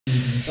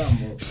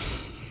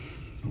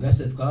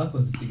Ngase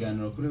twakoze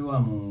ikiganiro kuri wa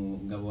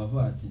mugabo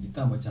wavuga ati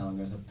igitambo cya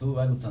 3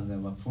 bari gutanze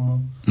mu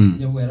bapfumu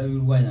nibwo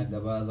yarabirwanyaga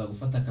baza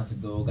gufata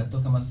kafido gato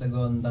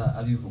k'amasegonda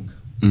abivuga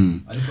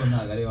ariko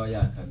ntago ari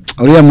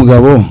yakaga uriya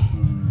mugabo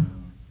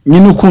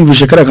nyine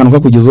ukumvishe kare kantu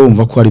kakugeza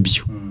wumva ko ari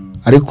byo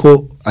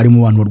ariko ari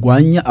mu bantu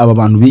barwanya aba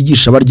bantu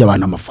bigisha barya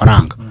abantu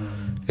amafaranga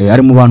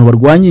ari mu bantu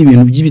barwanya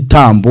ibintu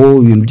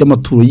by'ibitambo ibintu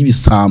by'amaturo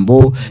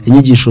y'ibisambo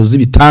inyigisho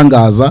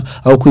z'ibitangaza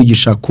aho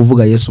kwigisha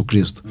kuvuga Yesu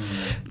Kristo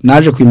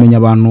naje kwimenya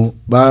abantu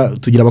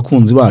tugira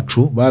abakunzi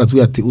bacu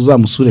baratubwiye ati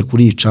uzamusure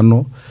kuri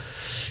icano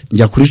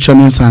njya kuri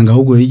icano nsanga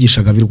ahubwo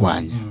yigishaga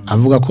birwanya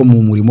avuga ko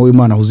mu murimo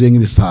w'Imana huzuye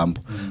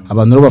nk'ibisambo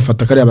abantu rero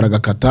bafata kare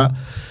baragakata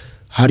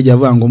harya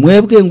avuga ngo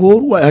mwebwe ngo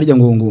harya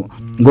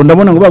ngo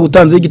ndabona ngo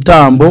bagutanze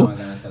igitambo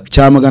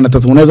cya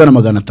 300 muneza na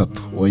 300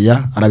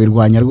 oya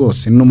arabirwanya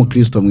rwose ni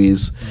n'umukristo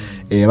mwiza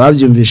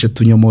babyumvishe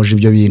tunyomoje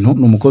ibyo bintu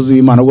n'umukozi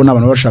w'Imana ubwo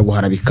n'abantu bashaka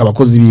guharabika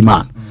abakozi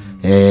b'Imana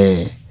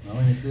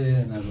nabonye se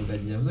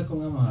navugagiye yavuze ko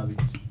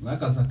mwamaharabitse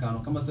mwakaza akantu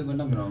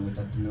k'amasegonda 30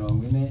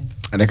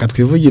 40 reka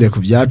twivugire ku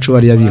byacu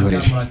bari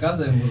yabihoreje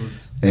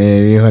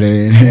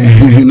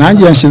bihorere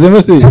nanjye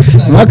yanshizemo se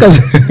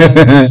mwakaza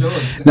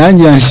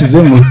nanjye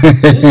yanshizemo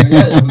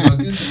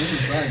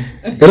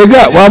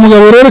erega wa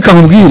mugabo rero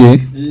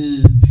kamubwire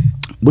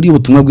buri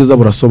ubutumwa bwiza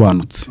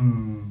burasobanutse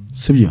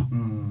sibyo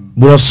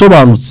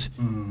burasobanutse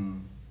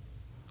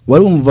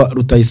warumva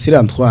Rutayisire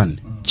Antoine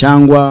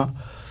cyangwa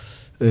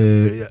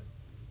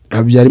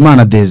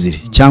Habyarimana Desire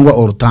cyangwa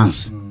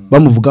Hortance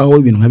bamuvugaho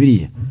ibintu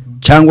nkabiriye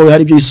cyangwa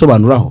hari ibyo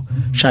yisobanuraho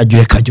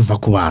shagire kajya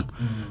ku bantu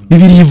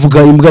Bibiri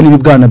ivuga imbwa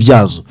n'ibibwana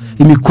byazo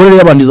imikorere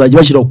y'abandi izajya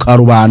bashyira ku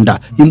karubanda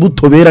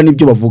imbuto bera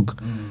nibyo bavuga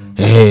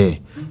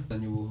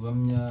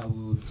ubuhamya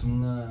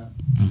ubutumwa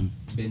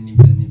beni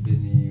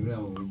uriya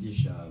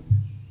buvugisha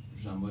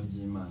ijambo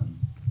ry'Imana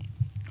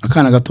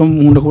akana gato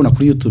nkunda kubona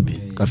kuri YouTube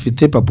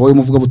gafite papa we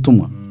muvuga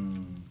butumwa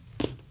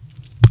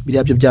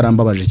biriya byo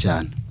byarambabaje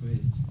cyane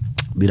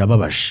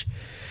birababaje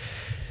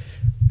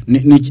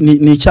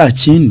ni cya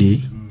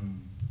kindi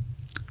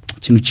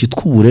kintu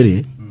cyitwa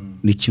uburere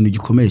ni ikintu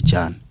gikomeye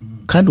cyane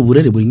kandi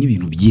uburere buri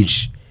nk'ibintu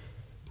byinshi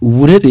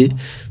uburere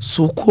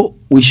suko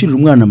wishyurira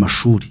umwana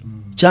amashuri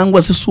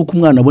cyangwa se suko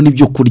umwana abona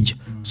ibyo kurya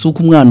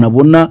suko umwana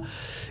abona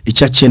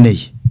icyo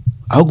akeneye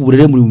ahubwo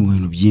uburere muri mu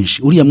bintu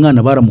byinshi uriya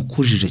mwana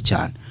baramukujije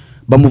cyane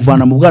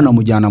bamuvana mu bwana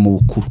bamujyana mu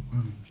bukuru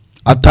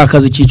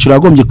atakaza icyiciro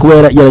agombye kuba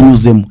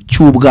yaranyuzemo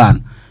cy'ubwana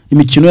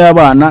imikino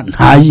y'abana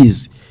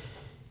ntayizi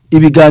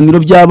ibiganiro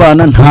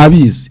by'abana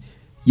ntabizi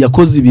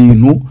yakoze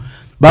ibintu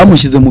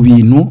bamushyize mu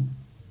bintu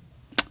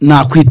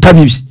nakwita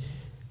bibi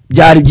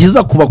byari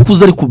byiza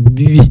kubakuza ariko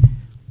bibi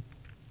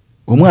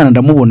umwana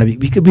ndamubona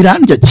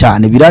birandya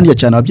cyane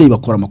ababyeyi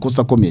bakora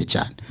amakosa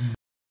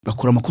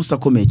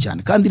akomeye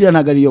cyane kandi rira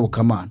ntago ari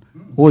yobokamana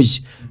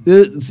oye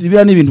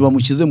sibiya ni ibintu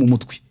bamukize mu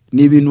mutwe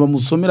ni ibintu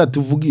bamusomera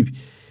tuvuga ibi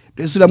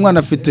rese uriya mwana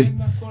afite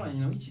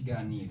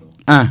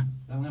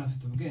mwana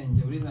afite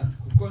ubwenge uri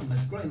kuko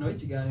nakoranye nawe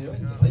ikiganiro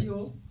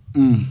ayo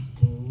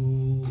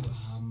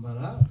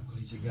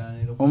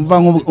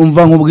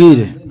umva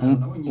nkubwire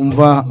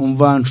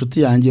umva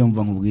nshuti yanjye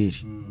umva nkubwire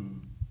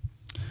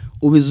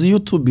ubizi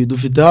YouTube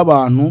dufiteho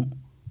abantu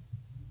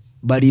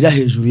barira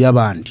hejuru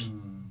y'abandi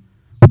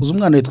uzi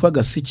umwana witwa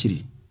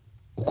Gasikiri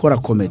ukora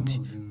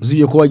comedy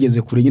uzibye ko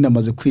wageze kure nyine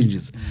amaze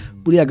kwinjiza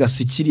buriya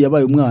Gasikiri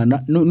yabaye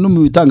umwana no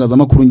mu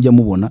bitangazamakuru njya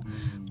mubona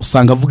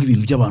usanga avuga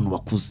ibintu by'abantu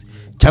bakuze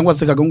cyangwa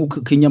se kagangu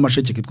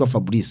k'inyamasheke kitwa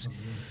Fabrice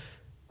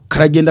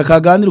karagenda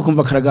kaganira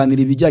ukumva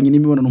karaganira ibijyanye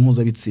n'imibonano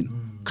mpuzabitsina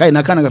kandi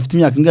nakana gafite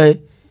imyaka ingahe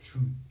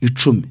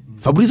 10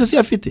 Fabrice si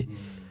afite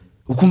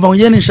ukumva ngo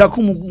yene nshaka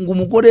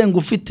umugore ngo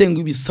ufite ngo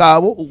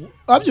ibisabo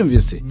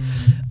abyumvise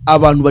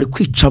abantu bari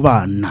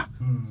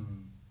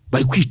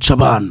kwica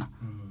abana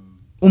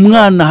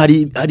umwana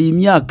hari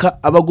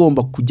imyaka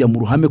abagomba kujya mu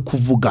ruhame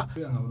kuvuga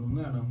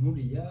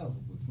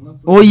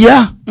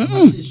oya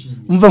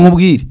umva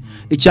nkubwire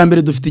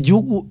icyambere dufite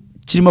igihugu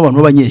kirimo abantu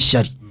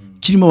b'abanyeshyari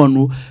kirimo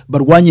abantu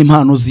barwanya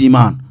impano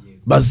z'Imana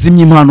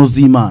bazimye impano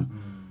z'Imana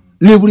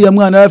neburiya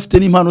mwana afite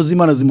n'impano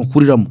z'Imana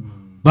zimukuriramo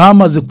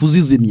bamaze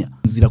kuzizimya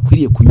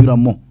zirakwiriye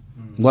kunyuramo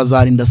ngo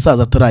azarinda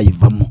saza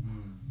atarayivamo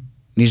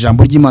ni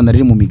ijambo ry'Imana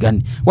riri mu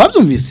migani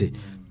wabyumvise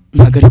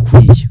ntago ari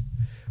kuriye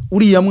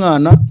uriya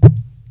mwana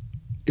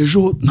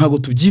ejo ntago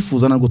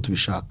tubyifuza ntago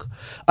tubishaka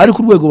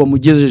ariko urwego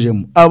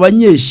bamugezejemo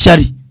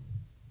abanyeshyari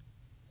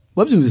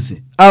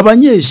wabyumvise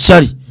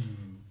abanyeshyari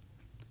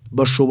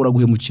bashobora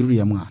guhemukira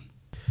uriya mwana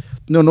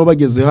noneho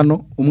bageze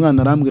hano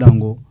umwana arambwira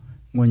ngo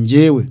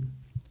ngewe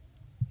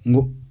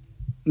ngo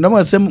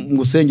namase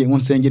ngo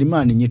nsengera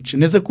Imana inyice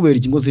neze kubera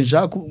iki ngo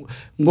sinshaka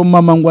ngo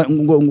mama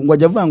ngo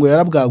ajya avuga ngo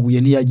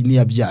yarabwaguye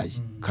ntiyabyaye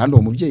kandi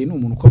uwo mubyeyi ni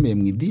umuntu ukomeye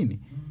mu idini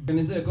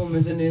nizere ko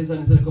mumeze neza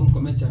nizere ko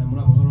mukomeye cyane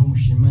muri amahoro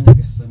mushima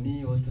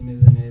Nyagasani wowe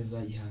utameze neza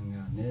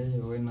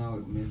ihangane wowe nawe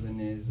umeze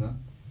neza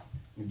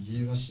ni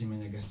byiza shima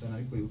Nyagasani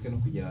ariko wibuke no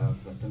kugira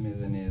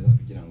batameze neza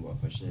kugira ngo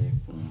bafashe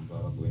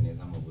kumva baguwe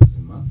neza mu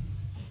buzima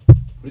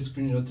kuri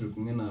screen rero turi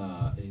kumwe na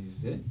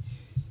Eze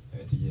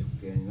tugiye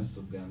kuganira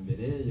ibibazo bwa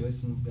mbere yewe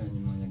sinubwa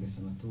nyuma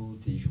nyagasana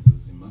tutije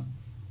ubuzima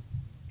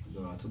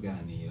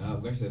tuganira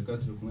ubwashize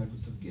turi kumwe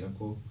kutubwira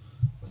ko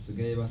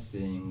basigaye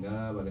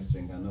basenga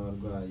bagasenga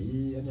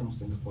n'abarwayi ajya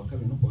musenga kuwa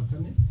kabiri no kuwa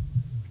kane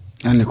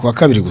ni kuwa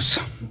kabiri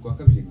gusa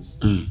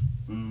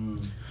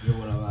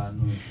yobora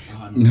abantu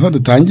ahantu niho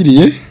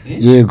dutangiriye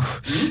yego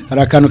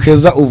hari akantu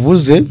keza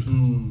uvuze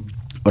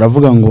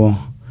uravuga ngo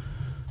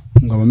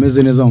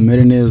abameze neza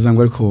mumere neza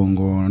ngo ariko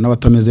ngo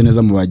n'abatameze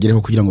neza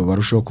mubagireho kugira ngo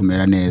barusheho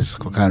kumera neza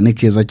ko kantu ni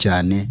keza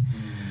cyane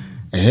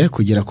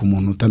kugera ku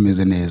muntu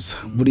utameze neza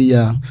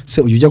buriya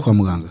se ujya kwa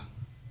muganga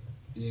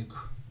yego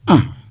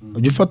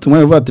ujya ufata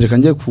umwanya uvatereka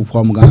njye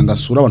kwa muganga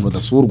asura abantu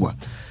badasurwa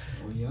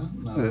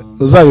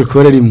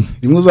uzabikore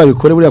rimwe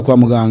uzabikore buriya kwa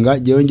muganga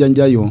jewe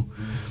njyayo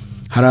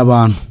hari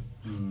abantu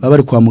baba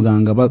bari kwa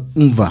muganga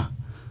bumva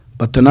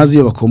batanazi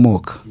iyo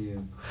bakomoka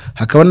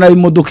hakaba nayo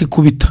imodoka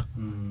ikubita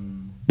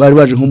bari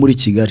baje nko muri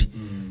Kigali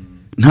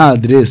nta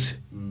adresse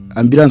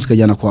ambulance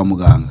kajyana kwa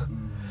muganga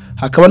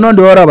hakaba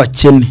n'abandi bari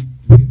abakene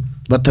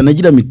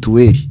batanagira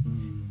mituweli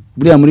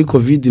buriya muri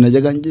covid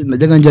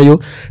najyaga njyayo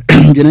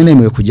njye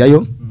nemewe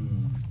kujyayo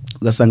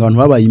ugasanga abantu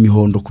babaye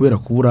imihondo kubera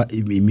kubura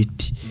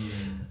imiti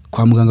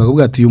kwa muganga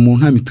akubwira ati uyu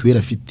muntu nta mituweli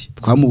afite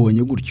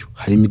twamubonye gutyo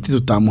hari imiti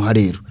tutamuha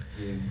rero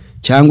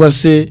cyangwa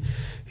se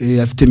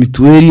afite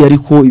mituweli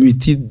ariko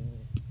imiti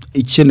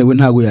ikenewe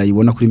ntago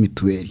yayibona kuri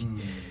mituweli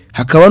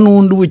hakaba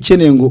n'undi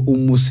ubukeneye ngo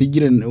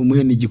umusigire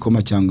umuhe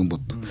n'igikoma cyangwa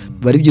imbuto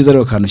bari byiza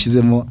rero kantu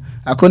shizemo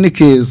ako ni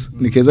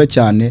keza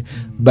cyane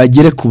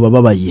bagere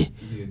kubababaye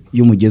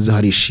iyo mugeze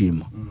hari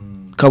ishima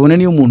kabone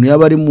niyo umuntu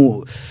yaba ari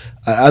mu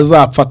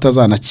azapfata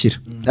azanakira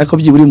ariko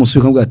byiburi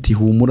musubika ngo ati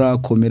humura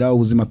komera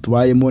ubuzima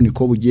tubayemo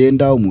niko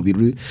bugenda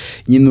umubiri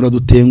nyine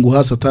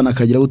uradutenguha satana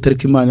akagira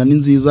gutereka imana ni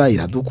nziza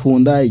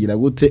iradukunda igira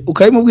gute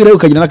ukayimubwira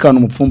ukagira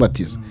n'akantu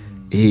mupfumbatiza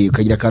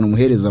ukagira akantu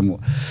muhereza mu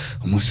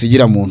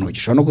umusigira mu ntoki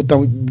ushobora no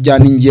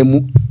kutajyana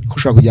ingemu ko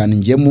ushobora kujyana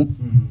ingemu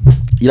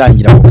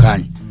irangira ako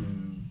kanya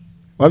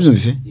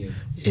wabyumvise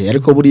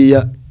ariko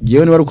buriya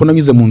jewe ni waruko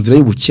nanyuze mu nzira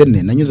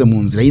y'ubukene nanyuze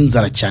mu nzira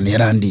y'inzara cyane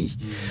yarandiye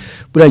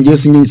buriya ngiye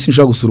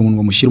sinshobora gusura umuntu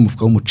ngo mushyire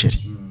umufuka w'umuceri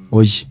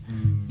oye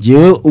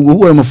jewe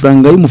uguhura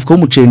amafaranga y'umufuka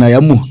w'umuceri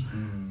nayamuha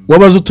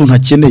wabaza utuntu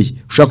akeneye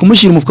ushaka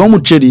kumushyira umufuka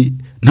w'umuceri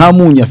nta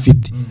munyu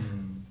afite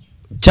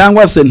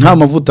cyangwa se nta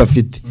mavuta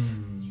afite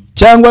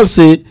cyangwa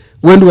se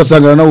wenda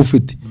ugasanga nawe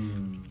ufite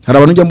hari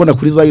abantu njya mbona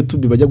kuri za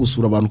YouTube bajya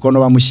gusura abantu ko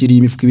bamushyiriye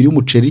imifuka ibiri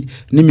y'umuceri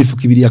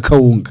n'imifuka ibiri ya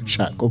kawunga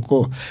shaka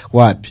ko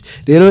wapi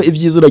rero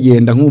ibyiza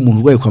uragenda nk'umuntu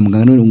urwaye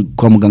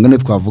kwa muganga ne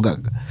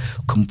twavugaga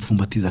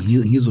ukamupfumbatiza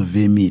nk'izo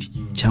 20,000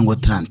 cyangwa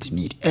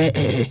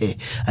 30,000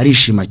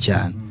 arishima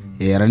cyane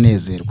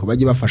aranezerwa ko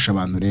bajye bafasha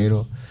abantu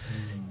rero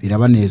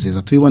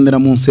birabanezeza tubibonera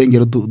mu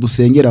nsengero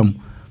dusengeramo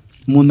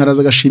umuntu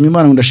araza agashima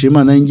Imana ngo ndashima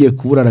Imana ngiye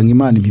kuburaranga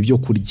Imana impibyo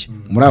kurya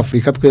muri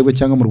Afrika twebwe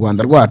cyangwa mu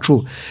Rwanda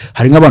rwacu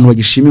hari nk'abantu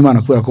bagishima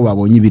Imana kubera ko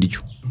babonye ibiryo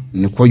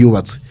niko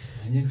yubatswe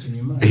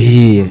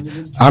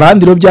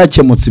arandi ro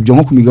byakemutse ibyo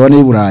nko ku migabane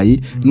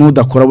y'Uburayi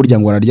n'udakora burya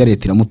ngo ararya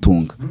leta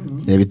iramutunga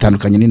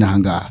bitandukanye ni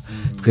nahangaha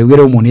twebwe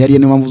rero umuntu yari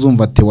niyo mpamvu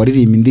uzumva ate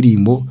waririmba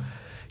indirimbo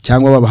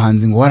cyangwa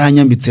babahanzi ngo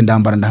waranyambitse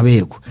ndambara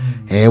ndaberwa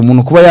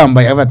umuntu kuba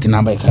yambaye ati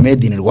nambaye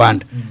Made in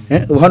Rwanda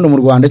hano mu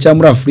Rwanda cyangwa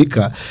muri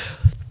Afrika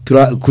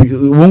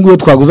ubungubu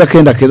twaguza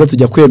kenda keza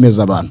tujya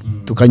kwemeza abantu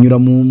tukanyura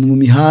mu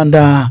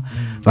mihanda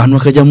abantu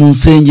bakajya mu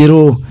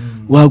nsengero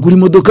wagura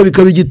imodoka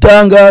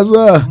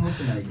bikabigitangaza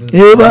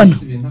bana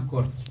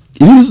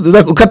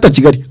ukata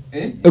Kigali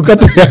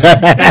ukata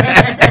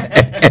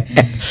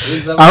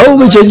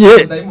ahubwo icyo gihe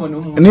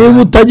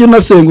niba utajya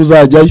unasenga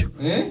uzajyayo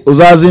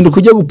uzazinduka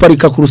ujye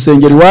guparika ku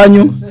rusengero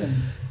iwanyu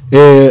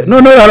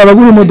noneho hari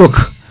abagura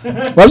imodoka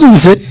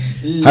wabyumvise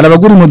hari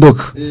abagura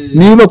imodoka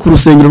niba ku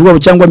rusengero rwabo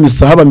cyangwa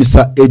misa haba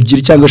misa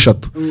 2 cyangwa 3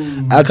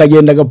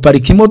 akagenda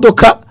agaparika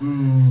imodoka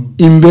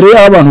imbere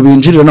y'abantu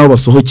binjirira naho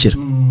basohokera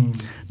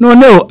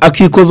noneho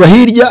akikoza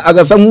hirya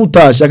agasa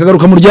nk'utashye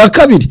akagaruka mu rya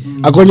kabiri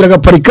akongera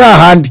agaparika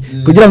ahandi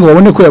kugira ngo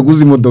babone ko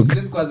yaguze imodoka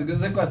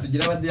twaziguze ko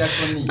tugira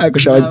abadiyakoni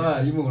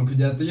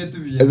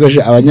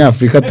agasha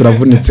abanyafrika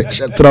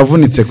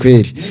turavunitse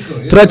kweri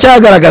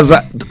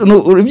turacyagaragaza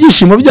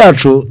ibyishimo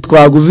byacu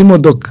twaguze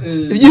imodoka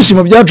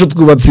ibyishimo byacu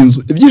twubatse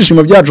inzu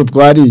ibyishimo byacu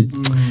twari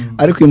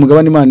ariko uyu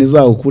mugabane Imana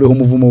izawukureho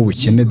umuvumo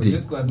w'ubukene de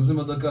twaguze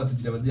imodoka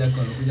tugira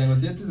abadiyakoni kugira ngo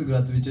tujye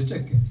tuzigura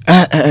tubiceceke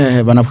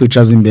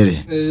banakwicaza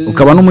imbere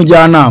ukaba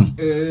n'umujyanama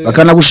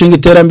bakanagushinga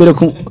iterambere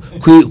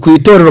ku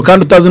itorero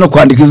kandi utazi no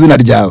kwandika izina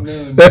ryawe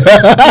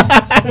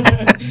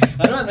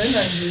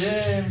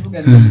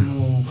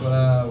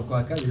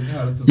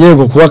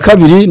yego kuwa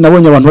kabiri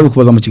nabonye abantu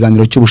babikubaza mu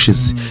kiganiro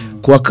cy'ubushize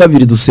kuwa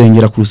kabiri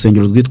dusengera ku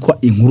rusengero rwitwa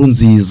Inkuru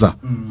Nziza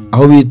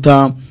aho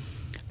bita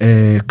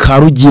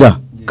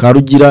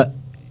Karugira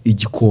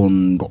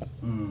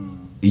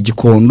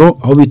igikondo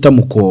aho bita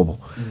Mukobo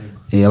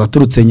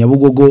abaturutse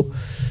Nyabugogo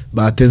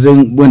bateze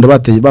wenda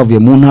bavuye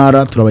mu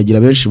ntara turabagira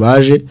benshi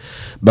baje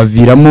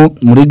baviramo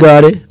muri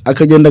gare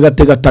akagenda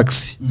gatega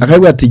taxi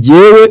akabwira ati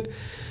jewe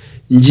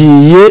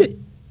ngiye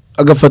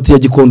agafatiye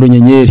Gikondo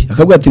Nyenyeri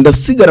akabwira ati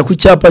ndasigara ku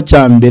cyapa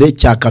cya mbere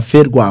cya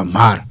Cafe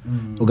Rwampara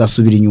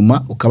ugasubira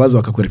inyuma ukabaza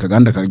bakakwereka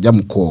gahanda kajya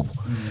mu Kobo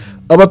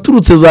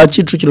abaturutse za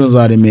Kicukiro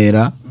za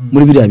Remera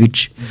muri biriya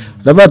bice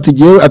aravuga ati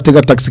giye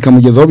atega taxi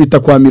kamugezaho bita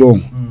kwa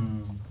Mironko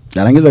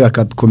yarangiza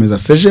agakomeza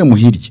seje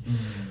muhirye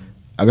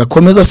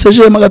agakomeza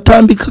seje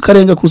magatambika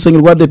karenga ku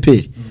rusengero rwa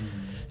DPR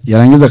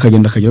yarangiza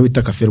akagenda akagera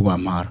bita Cafe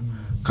Rwampara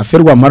Cafe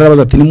Rwampara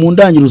arabaza ati ni mu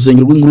ndangire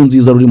urusengero rw'inkuru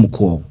nziza ruri mu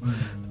Kobo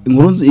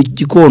inkuru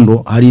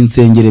Gikondo hari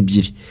insengero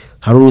ebyiri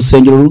hari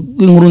urusengero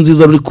rw'inkuru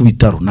nziza ruri ku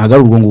bitaro naga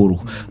urwo ngurwo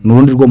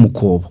n'urundi rwo mu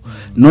Kobo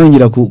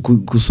nongera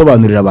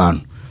gusobanurira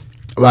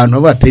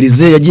abantu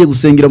baterize yagiye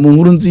gusengera mu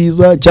nkuru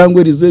nziza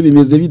cyangwa rize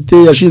bimeze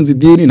bite yashinze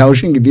idini ntawe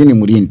ushinga idini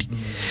murindi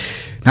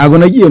ntago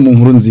nagiye mu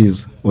nkuru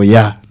nziza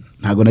oya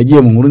ntago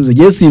nagiye mu nkuru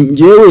nziza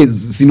ngewe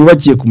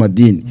sinubakiye ku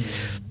madini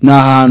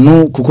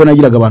nahantu kuko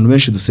nagiraga abantu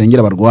benshi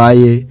dusengera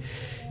barwaye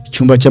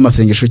icyumba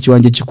cy'amasengesho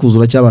kiwanjye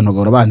kikuzura cy'abantu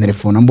bagora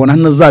bantelefona mbona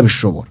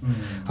ntazabishobora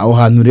aho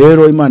hantu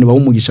rero Imana ibaho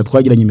umugisha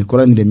twagiranye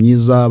imikoranire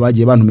myiza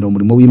bagiye bantumira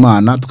umurimo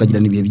w'Imana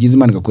tukagirana ibihe byiza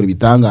Imana igakora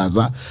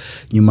ibitangaza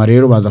nyuma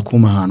rero baza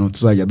kuma ahantu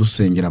tuzajya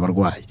dusengera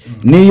abarwayi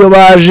niyo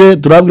baje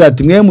turabwira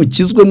ati mwe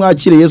mukizwe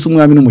mwakire Yesu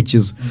umwami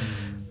n'umukiza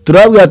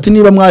turabwira ati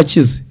niba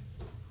mwakize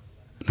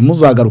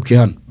ntimuzagaruke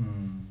hano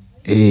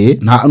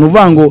nta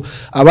nuvango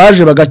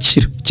abaje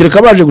bagakira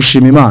kireka baje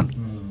gushima Imana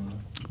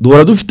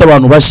duhora dufite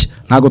abantu bashya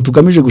ntago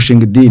tugamije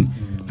gushinga idini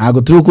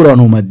ntago turi gukura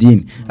abantu mu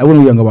madini ahubwo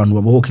kugira ngo abantu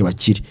babohoke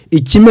bakire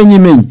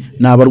ikimenyimenyi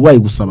nabarwayi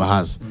gusa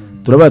bahaza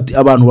turabati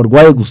abantu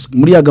barwaye gusa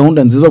muri ya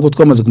gahunda nziza ko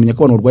twamaze kumenya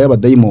ko abantu barwaye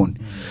abadayimoni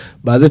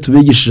baze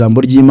tubigisha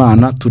ijambo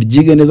ry'Imana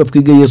turyige neza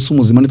twige Yesu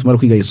muzima nitumara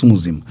kwiga Yesu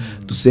muzima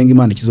dusenga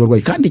Imana ikiza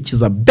barwayi kandi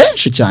kiza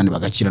benshi cyane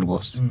bagakira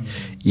rwose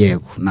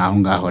yego naho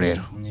ngaho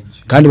rero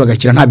kandi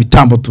bagakira nta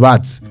bitambo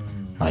tubatse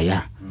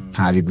oya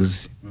nta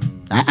biguzi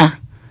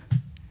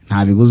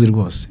nta biguzi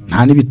rwose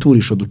nta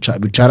n'ibiturisho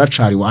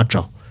bicaracari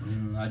wacaho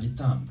nta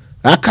gitambo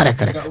akare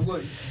ubwo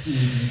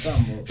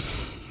igitambo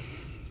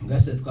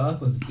ngase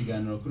twakoze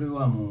ikiganiro kuri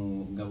wa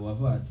mugabo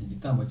wavuga ati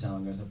igitambo cya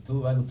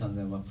 3 bari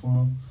gutanze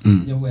amapfumu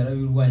nibwo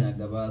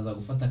yarabirwanyaga baza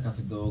gufata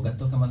kafido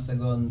gato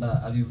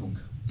k'amasegonda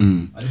abivuga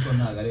ariko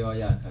ntago ari wa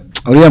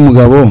yakaga uriya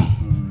mugabo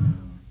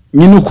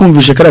nyine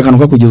ukumvishe kare kantu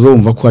kakugeza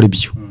wumva ko ari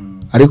byo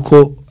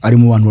ariko ari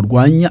mu bantu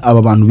barwanya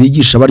aba bantu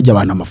bigisha barya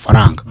abantu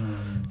amafaranga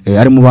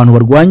ari mu bantu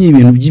barwanya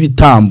ibintu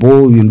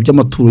by'ibitambo ibintu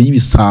by'amaturo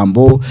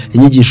y'ibisambo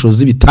inyigisho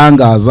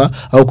z'ibitangaza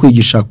aho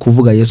kwigisha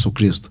kuvuga Yesu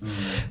Kristo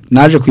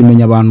naje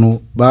kwimenya abantu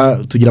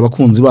tugira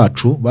abakunzi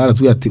bacu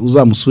baratubwira ati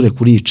uzamusure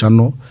kuri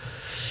icano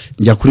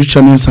njya kuri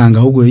icano nsanga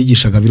ahubwo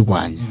yigishaga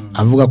birwanya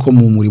avuga ko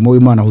mu murimo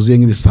w'Imana huzuye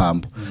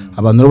nk'ibisambo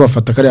abantu rero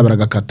bafata kare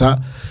baragakata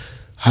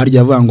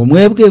harya avuga ngo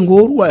mwebwe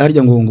ngo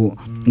harya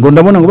ngo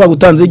ndabona ngo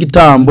bagutanze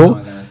igitambo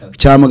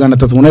cya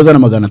 300 muneza na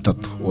 300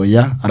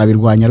 oya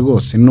arabirwanya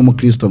rwose ni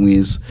n'umukristo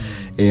mwiza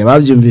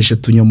babyumvishe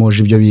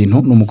tunyomoje ibyo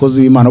bintu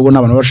n'umukozi w'Imana ubwo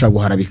n'abantu bashaka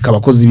guharabika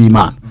abakozi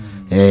b'Imana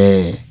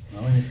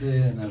nabonye se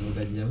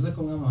navugagiye yavuze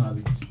ko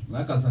mwamuharabitse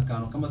mwakaza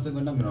akantu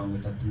k'amasegonda 30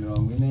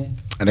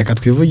 40 reka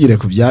twivugire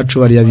ku byacu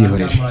bari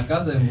yabihorere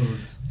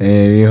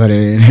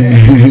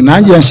bihorere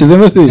nanjye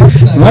yanshizemo se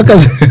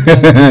mwakaza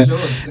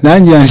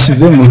nanjye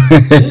yanshizemo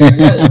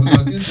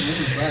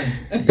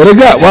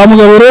rega wa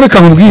mugabo rero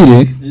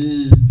kamubwire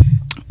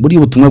buri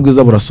ubutumwa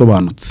bwiza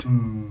burasobanutse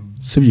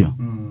sibyo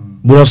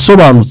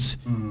burasobanutse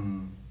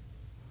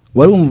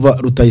warumva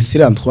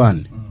Rutayisire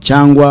Antoine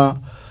cyangwa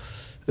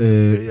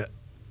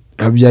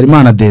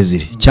Habyarimana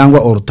Desire cyangwa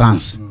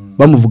Hortance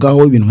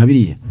bamuvugaho ibintu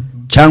nkabiriye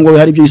cyangwa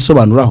hari ibyo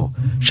yisobanuraho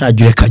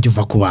shagire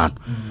kajyuva ku bantu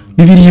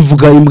Bibiliya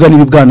ivuga imbwa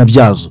n'ibibwana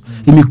byazo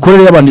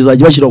imikorere y'abantu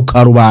izajya bashyira ku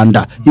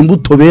karubanda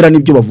imbuto bera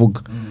nibyo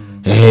bavuga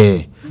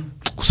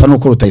gusa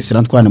nuko Rutayisire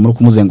Antoine muri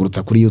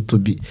kumuzengurutsa kuri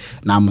YouTube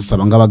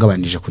namusaba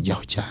ngabagabanije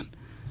kujyaho cyane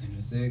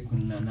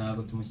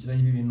ntago tumushyiraho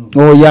ibi bintu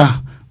oya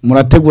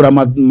murategura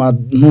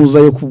ntuza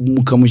yo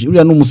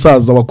mukamushyira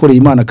n'umusaza wakoreye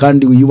Imana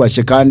kandi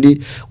wiyubashye kandi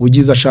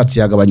ugize ashatse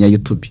yagabanya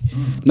YouTube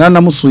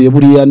nanamusuye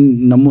buriya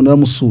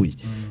naramusuye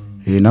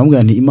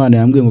namubwira nti Imana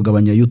yambwiye ngo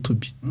gabanya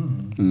YouTube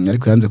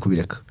ariko yanze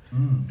kubireka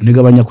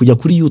ntigabanya kujya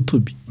kuri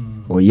YouTube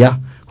oya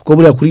kuko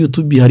buriya kuri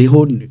YouTube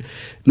hariho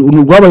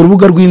urwabaye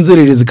urubuga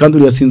rw'inzererezi kandi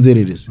uriya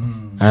sinzererezi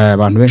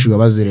abantu benshi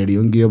babazerera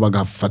iyo ngiyo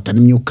bagafata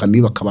n'imyuka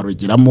mibi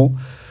bakabarogeramo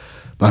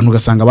bantu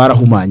gasanga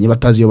barahumanye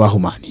batazi yo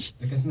bahumaniye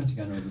reka kino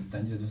kiganiro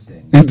dutangire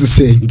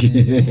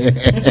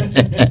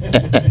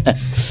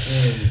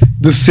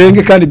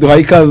dusenge kandi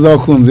duhaye ikaze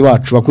abakunzi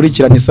bacu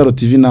bakurikirana Isaro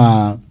TV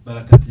na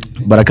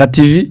Baraka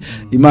TV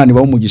Imana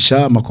ibaho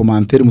umugisha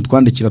amakomantere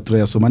mutwandikira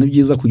turayasoma ni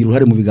byiza kugira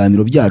uruhare mu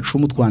biganiro byacu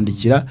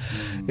mutwandikira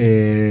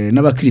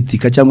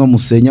n'abakritika cyangwa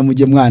musenya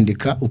mujye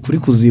mwandika ukuri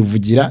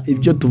kuzivugira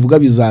ibyo tuvuga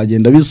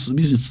bizagenda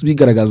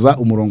bigaragaza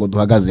umurongo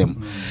duhagazemo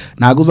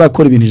ntago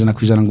uzakora ibintu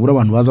 100% ngo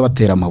abantu baza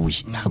batera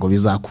amabuye ntago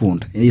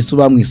bizakunda Yesu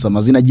bamwisa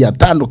amazina agiye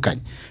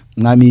atandukanye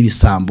mwami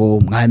w'ibisambo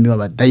mwami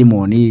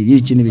w'abadayimoni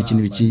y'iki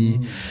n'ibiki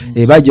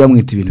bagiye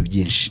bamwita ibintu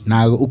byinshi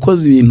ntago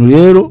ukoze ibintu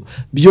rero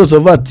byose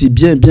bavuga ati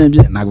bien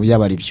ntago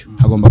byaba ari byo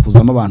hagomba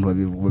kuzamo abantu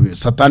babiri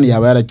satani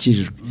yaba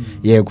yarakijijwe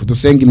yego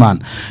dusenga Imana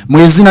mu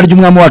izina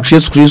ry'umwami wacu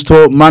Yesu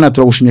Kristo Mana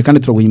turagushimye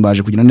kandi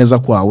turaguhimbaje kugira neza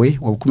kwawe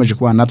wabukomeje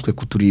kubana natwe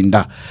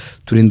kuturinda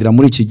turindira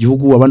muri iki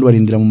gihugu abandi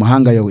barindira mu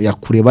mahanga ya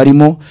kure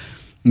barimo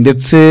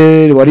ndetse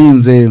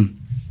warinze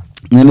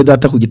mwene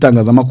data ku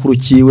gitangazamakuru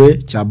kiwe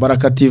cya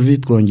Baraka TV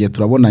twongeye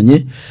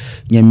turabonanye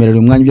nyemerera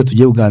umwanya ibyo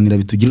tugiye kuganira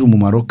bitugirira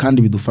umumaro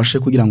kandi bidufashe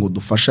kugira ngo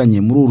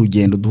dufashanye muri uru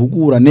rugendo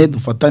duhugurane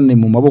dufatane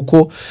mu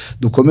maboko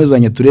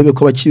dukomezanye turebe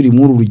ko bakibiri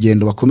muri uru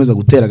rugendo bakomeza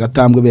gutera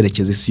gatambwe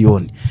berekeza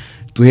Siyoni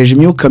tuheje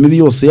imyuka mibi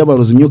yose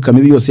y'abarozi imyuka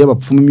mibi yose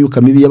y'abapfumu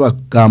imyuka mibi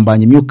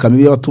y'abagambanye imyuka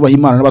mibi y'abatubaha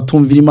Imana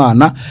n'abatumvira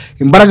Imana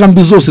imbaraga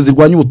mbi zose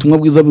zirwanya ubutumwa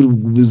bwiza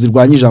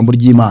zirwanya ijambo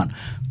ry'Imana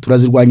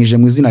turazirwanyije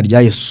mu izina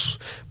rya Yesu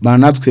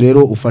banatwe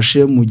rero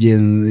ufashe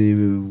mugenzi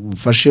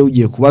ufashe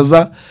ugiye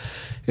kubaza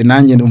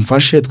nanjye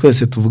umfashe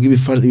twese tuvuga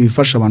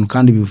ibifasha abantu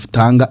kandi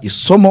bitanga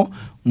isomo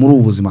muri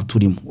ubu buzima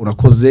turimo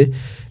urakoze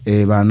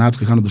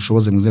banatwe kandi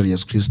dushoboze mu izina rya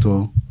Yesu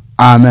Kristo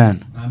amen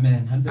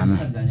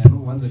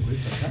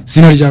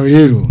sina ryawe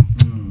rero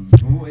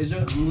ejo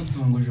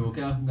ngutunguje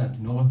ukakubwira ati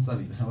no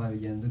nsabira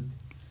ababigenze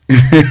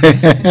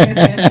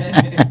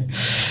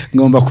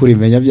ngomba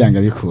kurimenya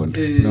byanga bikunda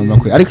ngomba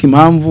kuri ariko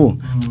impamvu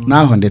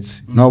naho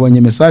ndetse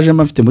nabonye message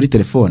mafite muri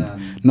telefone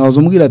nazo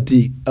umbwira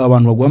ati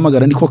abantu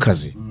baguhamagara niko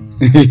kazi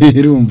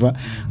irumva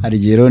ari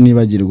gero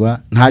nibagirwa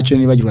ntacyo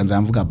nibagirwa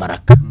nzamvuga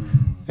Baraka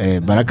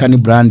Baraka ni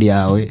brand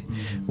yawe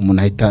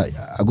umuntu ahita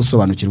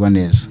agusobanukirwa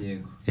neza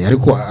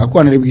ariko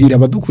akwanaribwira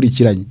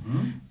abadukurikiranye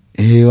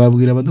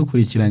wabwira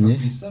abadukurikiranye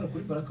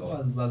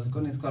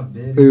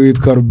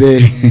witwa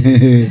Robert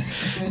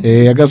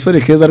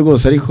agasore keza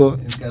rwose ariko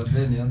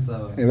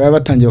baba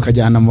batangiye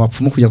bakajyana mu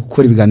bapfumu kujya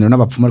gukora ibiganiro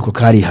n'abapfumu ariko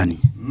karihaniye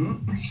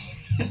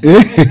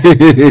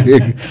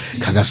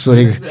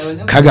kagasore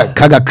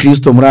kaga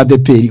Kristo muri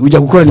APFE ujya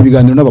gukorana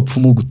ibiganiro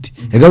n'abapfumu gute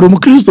ega ari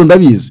umukristo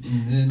ndabizi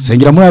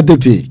usengera muri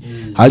APFE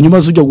hanyuma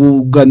ujya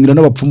kuganira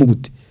n'abapfumu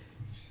gute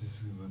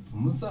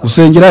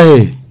usengera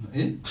he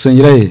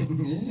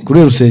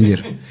kuri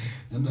rusengera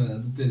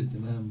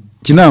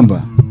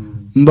Kinamba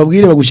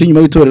mbabwire bagushyira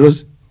nyuma y'itorero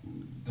se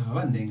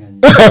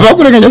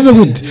bakurenganya se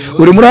gute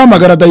uri muri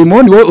hamagara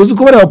dayimoni uzi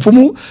ko bari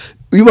abapfumu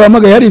iyo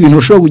bahamagaye hari ibintu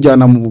ushobora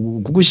kujyana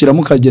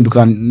kugushyiramo ukagenda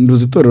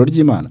ukanduza itorero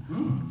ry'Imana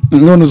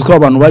none uzi ko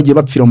abantu bagiye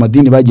bapfira mu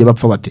madini bagiye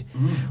bapfa bate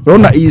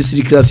urabona iyi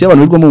circulation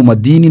y'abantu birwa mu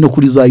madini no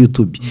kuri za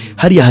YouTube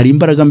hariya hari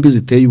imbaraga mbi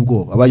ziteye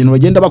ubwoba abantu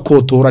bagenda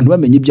bakotora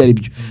ntibamenye ibyo ari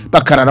byo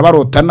bakarara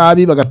barota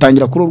nabi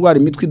bagatangira kururwara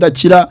imitwe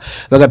idakira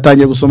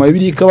bagatangira gusoma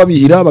Bibiliya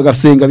babihira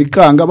bagasenga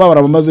bikanga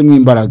babara bamaze mu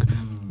imbaraga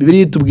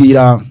Bibiliya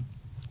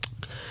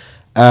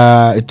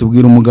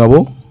itubwira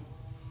umugabo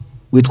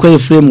witwa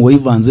Efrem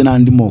wayivanze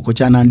n'andi moko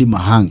cyangwa n'andi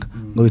mahanga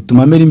ngo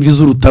bituma mera imvi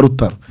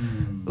z'urutarutaro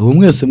ubu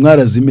mwese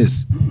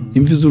mwarazimeze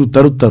imvi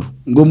z'urutarutaro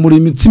ngo muri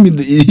imitsimi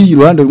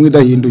iruhande rumwe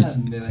idahinduye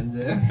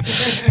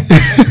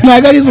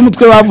ntago ari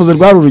umutwe bavuze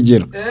rwari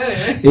urugero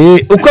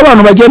uko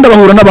abantu bagenda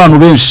bahura n'abantu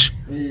benshi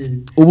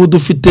ubu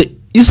dufite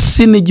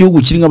isi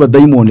n'igihugu kiri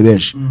nk'abadayimoni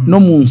benshi no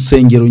mu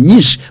nsengero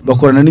nyinshi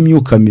bakorana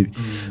n'imyuka mibi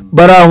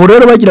baraho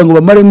rero bagira ngo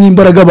bamare mu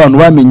imbaraga abantu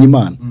bamenye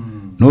Imana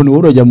none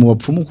urojya mu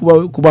bapfumu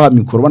kubaha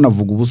mikoro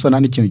banavuga ubusa nta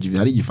n'ikintu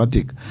gihari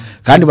gifatika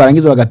kandi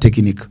barangiza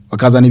bagatekinika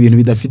bakazana ibintu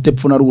bidafite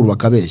pfuna ruguru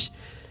bakabeshya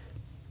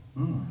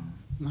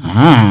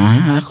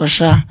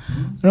akosha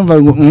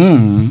urumva ngo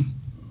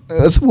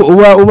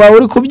uba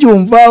uri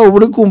kubyumva uba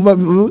uri kumva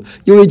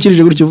iyo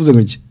wikirije gutyo uvuze ngo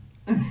iki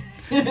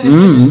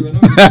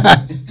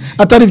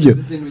atari byo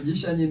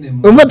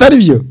umva atari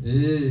byo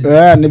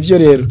nibyo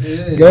rero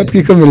ngaho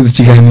twikomereza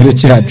ikiganiro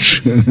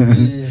cyacu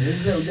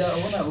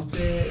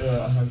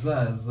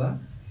hazaza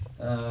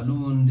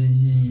n'ubundi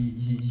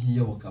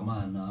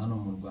hiyobokamana hano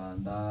mu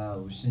Rwanda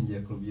ushingiye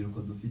ku rubyiruko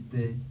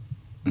dufite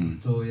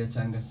toya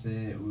cyangwa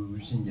se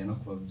ushingiye no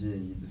ku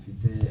babyeyi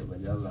dufite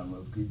bajyabanga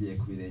twigiye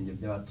ku birenge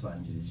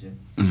by'abatubanjirije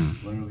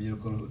muri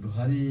urubyiruko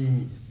ruhari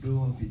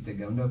rufite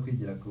gahunda yo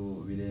kwigira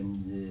ku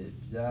birenge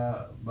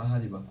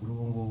by'abahari bakuru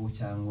ubu ngubu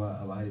cyangwa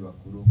abahari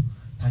bakuru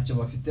ntacyo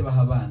bafite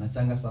baha abana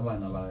cyangwa se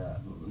abana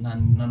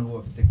nta n'uwo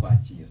bafite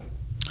kwakira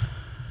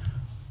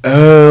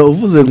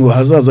uvuze ngo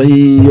hazaza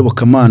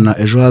hiyobokamana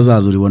ejo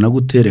hazaza uribona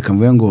gutereka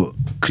mvuye ngo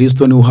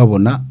Kristo ni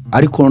uhabona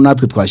ariko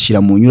natwe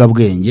twashyira mu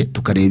nyurabwenge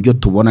tukareba ibyo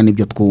tubona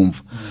n'ibyo twumva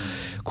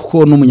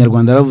kuko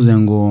n'umunyarwanda yaravuze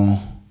ngo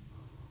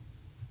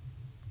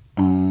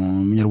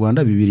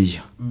umunyarwanda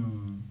Bibiliya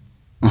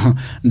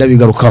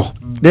ndabigarukaho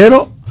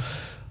rero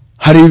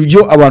hari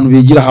ibyo abantu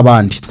bigira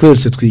abandi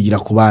twese twigira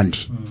ku bandi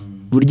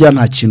burya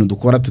nta kintu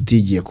dukora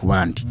tutigiye ku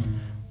bandi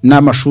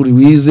n'amashuri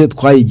wize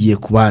twayigiye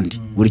ku bandi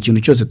buri kintu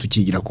cyose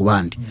tukigira ku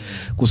bandi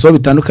gusa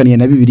bitandukaniye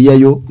na Bibiliya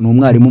yo ni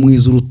umwarimu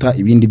mwiza uruta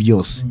ibindi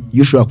byose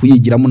iyo ushobora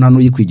kuyigiramo nta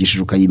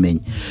n'uyikwigishije ukayimenya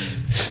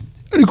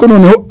ariko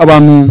noneho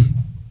abantu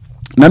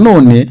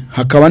nanone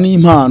hakaba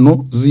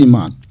n'impano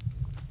z'Imana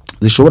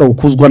zishobora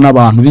gukuzwa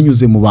n'abantu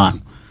binyuze mu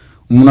bantu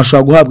umuntu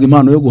ashobora guhabwa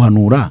impano yo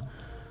guhanura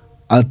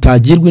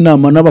atagirwa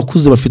inama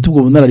n'abakuze bafite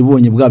ubwo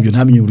bunararibonye bwabyo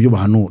ntamenye uburyo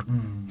bahanura.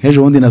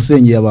 Hejo wundi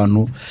nasengeye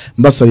abantu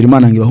mbasabira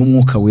Imana ngo ibahe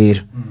umwuka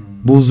wera,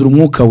 buzura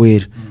umwuka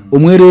wera.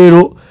 Umwe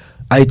rero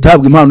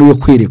ahitabwa impano yo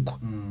kwerekwa,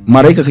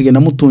 marayika akagenda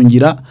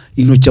amutungira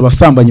intoki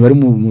abasambanyi bari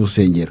mu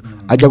rusengero,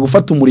 ajya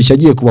gufata umurishyo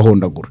agiye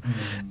kubahondagura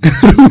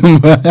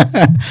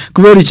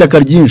kubera icyaka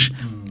ryinshi.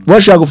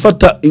 Washaka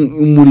gufata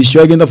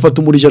umurishyo, agenda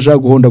afata umurishyo ashaka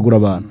guhondagura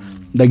abantu,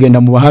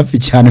 ndagenda mu hafi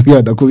cyane kugira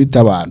adakubita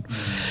abantu.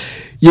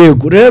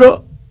 Yego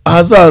rero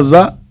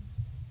ahazaza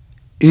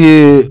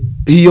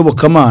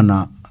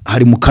iyobokamana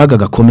hari mu kaga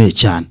gakomeye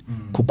cyane,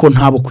 kuko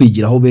ntabo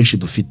kwigiraho benshi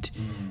dufite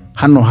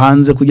hano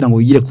hanze. Kugira ngo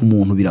wigire ku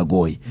muntu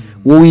biragoye,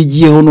 wowe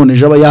wigiyeho none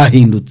jaba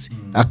yahindutse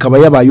akaba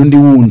yabaye undi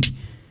wundi,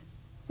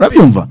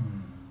 urabyumva?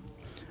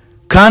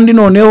 Kandi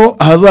noneho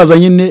ahazaza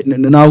nyine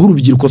naho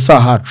urubyiruko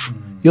sahacu.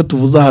 Iyo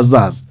tuvuze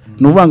ahazaza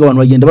nuvanga abantu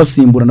bagenda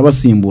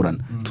basimburana,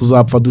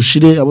 tuzapfa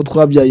dushire, abo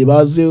twabyaye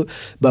baze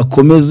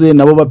bakomeze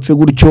nabo bapfe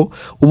gutyo.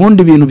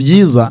 Ubundi ibintu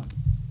byiza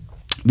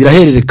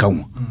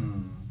birahererekanywa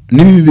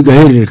n'ibibi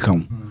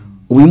bigahererekanywa.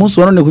 Uyu munsi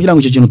wa none kugira ngo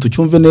icyo kintu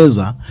tucyumve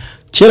neza,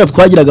 kera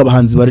twagiraga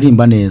abahanzi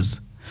baririmba neza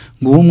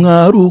ngo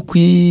umwari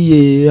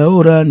ukwiye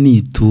ahora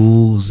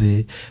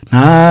nituze,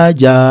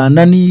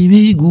 ntajyana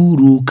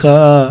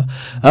n'ibiguruka,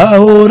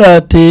 ahora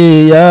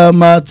ateye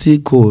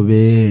amatsiko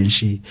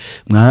benshi,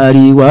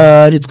 mwari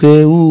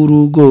waritswe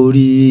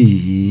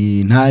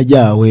urugori,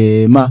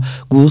 ntajyahwema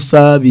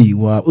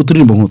gusabiwa.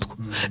 Uturirimbo nk'utwo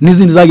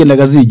n'izindi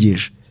zagendaga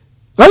zigisha,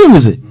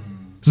 bayivuze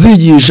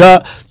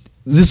zigisha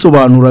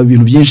zisobanura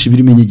ibintu byinshi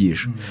birimo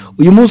inyigisho.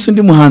 Uyu munsi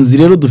ndi muhanzi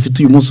rero dufite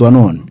uyu munsi wa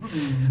none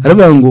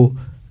aravuga ngo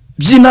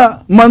byina,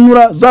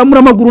 manura, zamura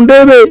amaguru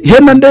ndebe,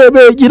 hena ndebe,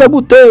 gira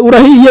gute,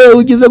 urahiye,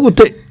 ugize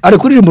gute, ari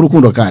kuririmba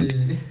urukundo kandi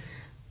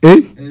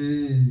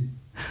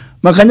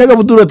Makanyaga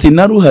Budura ati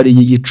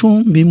naruhariye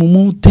igicumbi mu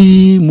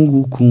muti mu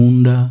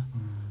gukunda,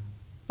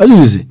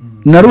 abize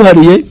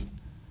naruhariye.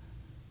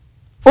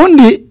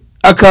 Undi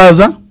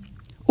akaza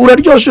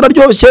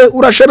uraryoshye,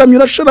 urasharamye,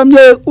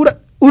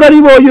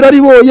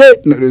 urariboye,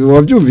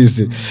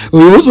 wabyumvise.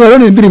 Uyu munsi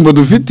warone indirimbo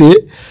dufite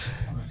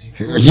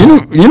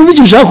yinu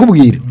bikishaka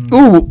kubwira.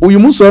 Uyu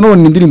munsi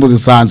warone indirimbo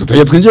zisanzwe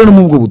tujya twinjira no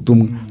mu bwo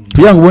butumwa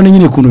kugira ngo ubone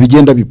nyine kuntu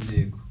bigenda bipfa.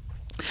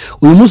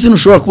 Uyu munsi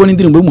ntushobora kubona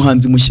indirimbo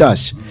y'umuhanzi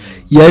mushyashya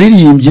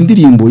yaririmbye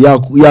indirimbo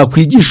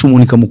yakwigisha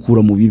umuntu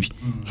ikamukura mu bibi.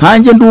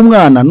 Nkanjye ndi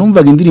umwana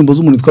numvaga indirimbo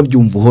z'umuntu witwa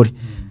Byumvuhore,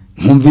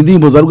 nkumva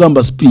indirimbo za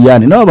Rugamba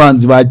Sipiriyani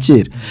n'abahanzi ba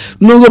kera,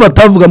 nubwo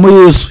batavugamo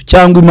Yesu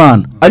cyangwa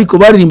Imana, ariko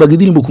baririmbaga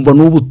indirimbo kumva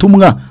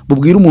n'ubutumwa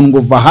bubwira umuntu ngo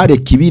vahare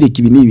kibire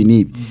kibi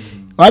nibi.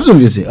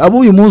 Wabyumvise? Abo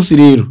uyu munsi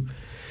rero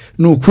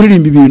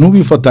n'ukuririmba ibintu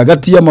bifata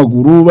hagati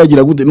y'amaguru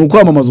bagira gute,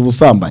 n'ukwamamaza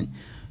ubusambanyi,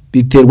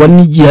 biterwa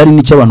n'igihe hari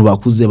n'icyo abantu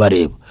bakuze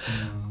bareba.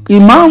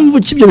 Impamvu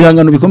cy'ibyo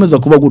bihangano bikomeza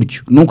kuba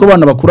gutyo nuko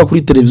abana bakura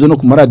kuri televiziyo no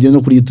ku maradiyo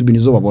no kuri YouTube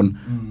nizo babona,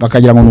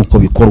 bakagira ngo nuko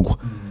bikorwa.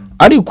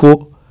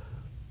 Ariko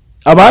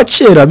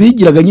abakera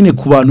bigiraga nyine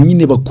ku bantu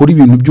nyine bakora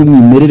ibintu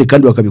by'umwimerere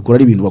kandi bakabikora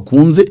ari ibintu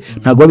bakunze,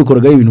 ntago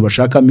babikoraga ari ibintu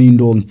bashakamo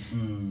indonke.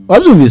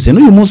 Wabyumvise?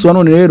 N'uyu munsi wa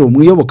none rero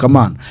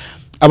mwiyobokamana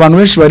abantu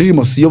benshi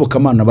baririmo si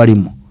iyobokamana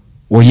barimo,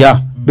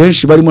 oya,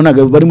 benshi barimo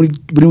ntago bari muri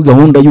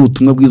gahunda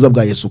y'ubutumwa bwiza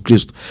bwa Yesu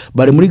Kristo,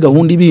 bari muri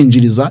gahunda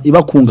ibinjiriza,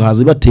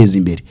 ibakungahaza, ibateza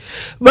imbere.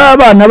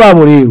 Babana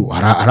babo rero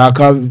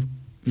haraka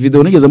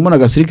video nigeze mbona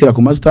gasirikira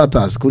ku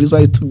status kuri za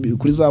YouTube,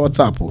 kuri za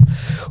WhatsApp,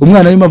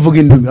 umwana arimo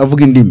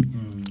avuga indimi.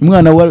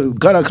 Umwana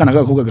karakana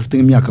kakobwa gafite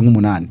imyaka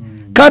nk'umunani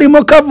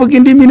karimo kavuga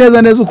indimi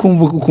neza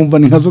ukumva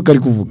ni nkazo kari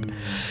kuvuga.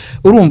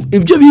 Urumva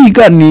ibyo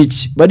biga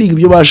niki? Bariga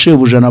ibyo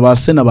bashebujana ba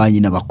se na ba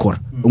nyina bakora,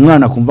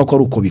 umwana kumva ko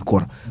ari uko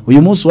bikora.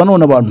 Uyu munsi wa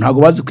none abantu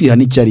ntago bazi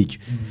kwihana icyo ari cyo.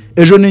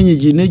 Ejo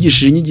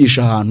nigishije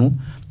inyigisha ahantu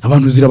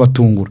abantu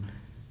zirabatungura,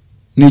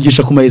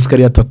 nigisha ku ma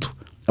esikariye 3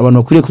 abantu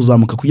bakwiriye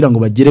kuzamuka kugira ngo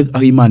bagere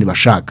aho Imana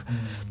ibashaka.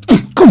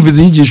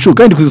 Kumviza inyigisho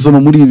kandi kuzisoma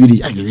muri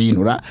Bibiliya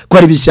ibinura ko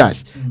ari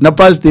bishyashya. Na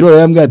pastor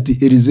yarambwiye ati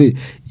Elize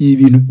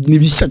ibintu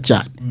nibishya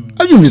cyane.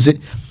 Abyumvise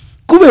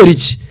kubera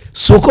iki?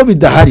 Soko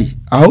bidahari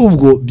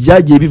ahubwo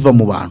byagiye biva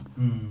mu bantu,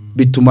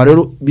 bituma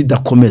rero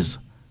bidakomeza.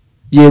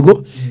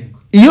 Yego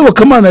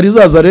iyobokamana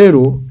rizaza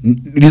rero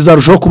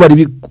rizarushaho kuba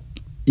ari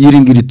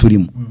yiringiri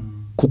turimo,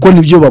 kuko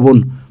nibyo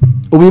babona.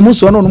 Ubu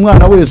munsi wa none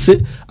umwana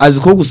wese azi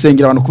ko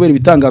gusengera abantu kubera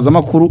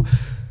ibitangazamakuru.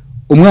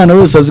 Umwana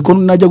wese azi ko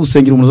najya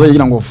gusengera umuntu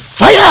azagira ngo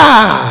fire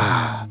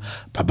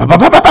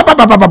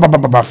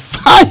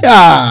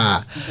fire.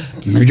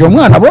 Nibyo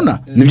umwana abona,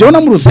 nibyo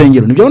abona mu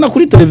rusengero, nibyo abona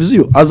kuri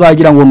televiziyo,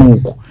 azagira ngo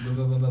nuko.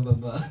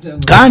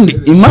 Kandi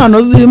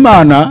impano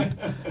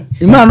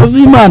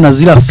z'Imana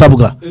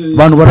zirasabwa,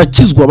 abantu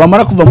barakizwa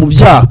bamara kuva mu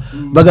byaha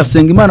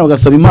bagasenga Imana,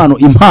 bagasaba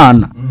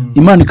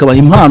Imana ikabaha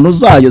impano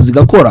zayo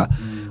zigakora.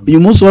 Uyu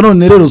munsi wa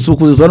none rero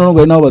sukuza no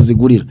ngo naho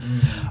bazigurira.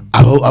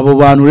 Abo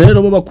bantu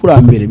rero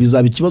b'abakurambere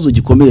bizaba ikibazo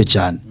gikomeye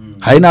cyane.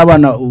 Hari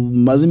n'abana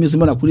maze iminsi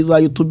mbona kuri za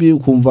YouTube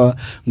ukumva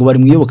ngo bari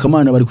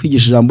mwiyobokamana bari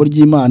kwigisha ijambo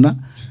ry'Imana.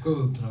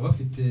 Ko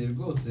turabafite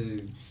rwose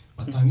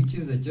batanga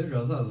ikize cyejo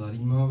hazaza,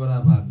 harimo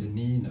baraba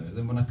BENIE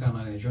nawe mbona kana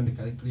ejo ndi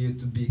kuri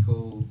YouTube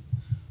ko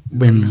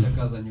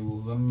benishakazanye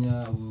ubuhamya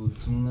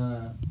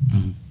ubutumwa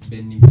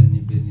Beni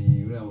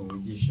uriya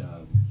wigisha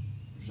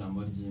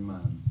ijambo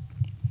ry'Imana.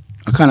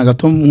 Akana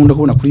gato nkunda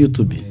kubona kuri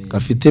YouTube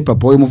gafite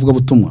papa we muvuga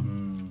butumwa.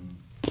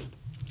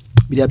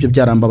 Biriya byo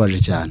byarambabaje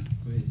cyane.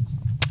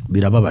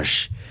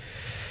 Birababaje.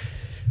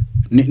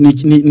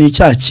 Ni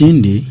cya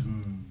kindi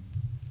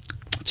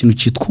ikintu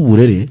cyitwa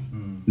uburere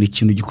ni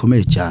ikintu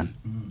gikomeye cyane.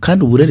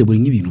 Kandi uburere buri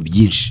nk'ibintu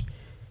byinshi.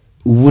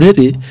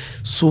 Uburere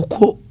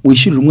suko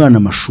wishyurira umwana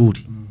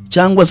amashuri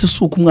cyangwa se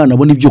suko umwana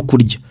abona ibyo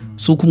kurya,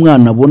 suko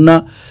umwana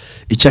abona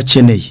icyo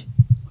akeneye.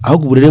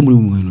 Ahubwo uburere muri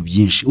mu bintu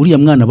byinshi. Uriya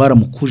mwana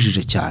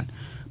baramukujije cyane.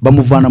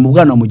 Bamuvana mu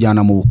bwana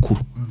bamujyana mu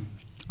bukuru.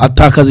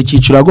 Atakaza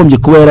icyiciro yagombye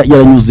kuba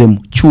yaranyuzemo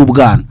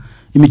cy'ubwana.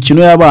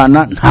 Imikino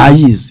y'abana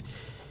ntayizi.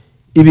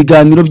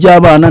 Ibiganiro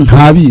by'abana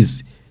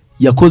ntabizi.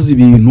 Yakoze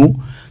ibintu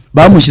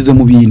bamushyize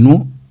mu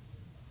bintu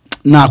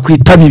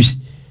nakwita bibi.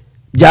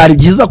 Byari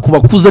byiza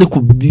kubakuza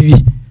ariko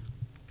bibi.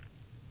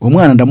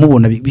 Umwana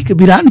ndamubona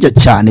birandya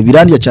cyane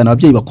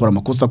ababyeyi bakora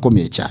amakosa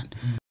akomeye cyane.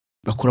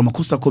 Bakora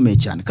amakosa akomeye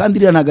cyane kandi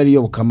rira ntago ari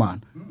yobokamana.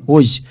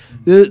 Oye,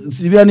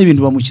 sibiya ni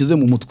ibintu bamukize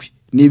mu mutwe.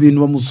 Ni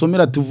ibintu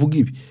bamusomera tuvuga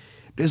ibi.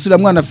 Rese uriya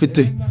mwana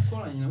afite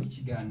nawe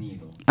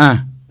ikiganiro.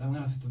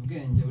 Mwana afite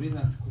ubwenge uri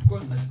na kuko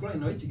nakoranye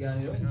nawe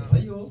ikiganiro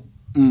ayo.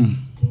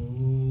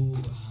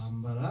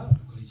 Hambara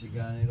kuri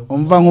ikiganiro.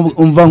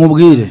 Umva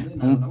nkubwire.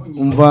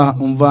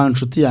 Umva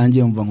nshuti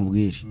yanjye umva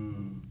nkubwire.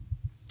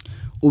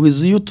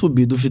 Ubizi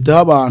YouTube dufite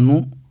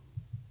abantu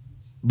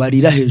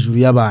barira hejuru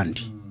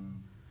y'abandi.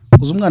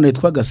 Uzi umwana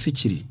witwa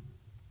Gasikiri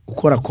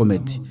ukora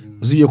comedy.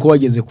 Uzibye ko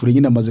wageze kure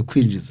nyine amaze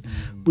kwinjiza.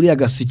 Buriya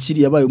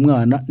Gasikiri yabaye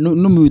umwana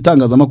no mu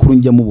bitangazamakuru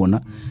njya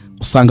mubona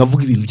usanga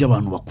avuga ibintu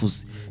by'abantu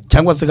bakuze.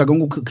 Cyangwa se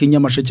kagangu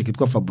k'inyamasheke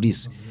kitwa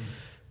Fabrice.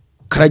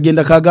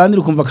 Karagenda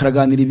kaganira ukumva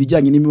karaganira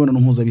ibijyanye n'imibonano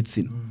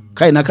mpuzabitsina.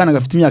 Kandi nakana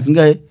gafite imyaka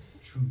ingahe?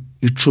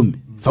 10.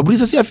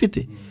 Fabrice si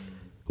afite.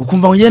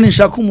 Ukumva ngo yene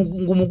nshaka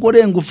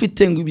umugore ngo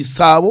ufite ngo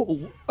ibisabo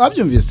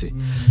abyumvise.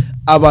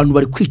 Abantu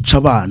bari kwica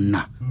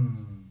abana.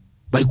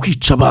 Bari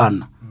kwica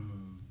abana.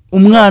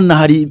 Umwana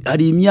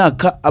hari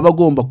imyaka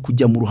abagomba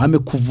kujya mu ruhame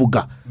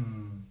kuvuga.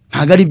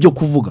 Ntago ari byo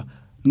kuvuga.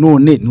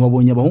 None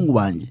ntiwabonye abahungu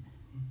banjye.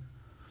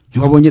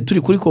 Ntiwabonye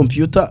turi kuri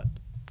computer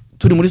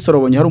turi muri salo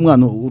bonye hari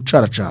umwana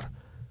ucaracara.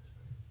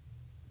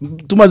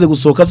 Tumaze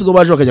gusohoka sigo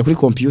baje bakajya kuri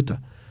computer.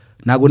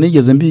 Nago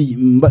nigeze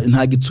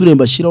nta gitsure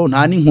mbashiraho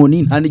nta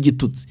n'inkoni nta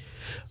n'igitutsi.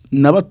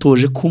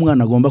 Nabatoje ko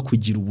umwana agomba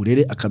kugira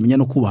uburere akamenya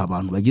no kubaha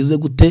abantu bagize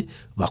gute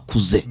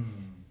bakuze.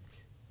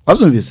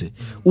 Wabyumvise?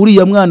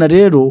 Uriya mwana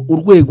rero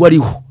urwego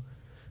ariho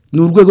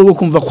ni urwego rwo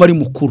kumva ko ari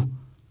mukuru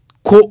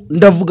ko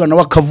ndavuga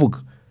nawe akavuga.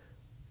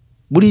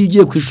 Buri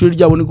ugiye ku ishuri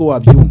ryabo niko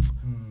wabyumva.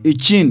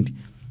 Ikindi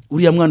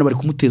uriya mwana bari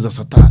kumuteza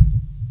satani.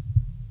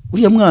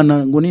 Uriya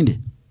mwana ngo ninde?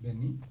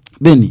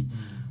 Beni.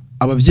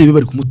 Ababyeyi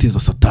bari kumuteza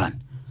satani.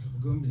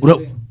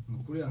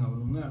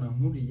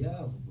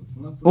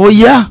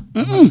 Oya,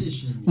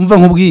 umva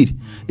nkubwire.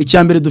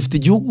 Icyambere dufite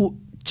igihugu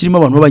kirimo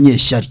abantu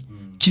b'abanyeshyari,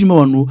 kirimo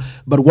abantu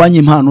barwanya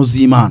impano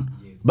z'Imana,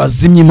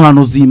 bazimye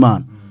impano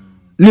z'Imana.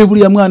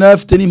 Niburiya mwana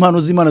afite n'impano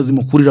z'Imana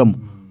zimukuriramo,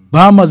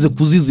 bamaze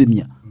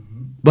kuzizimya,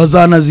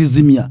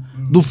 bazanazizimya.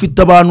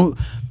 Dufite abantu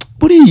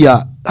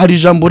buriya hari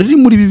ijambo riri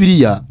muri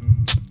Bibiliya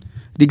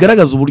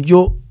rigaragaza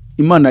uburyo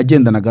Imana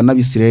yagendanaga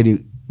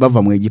n'Abisirayeli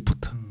bava mu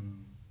Egiputa.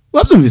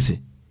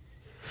 Wabyumvise?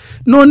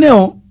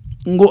 Noneho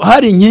ngo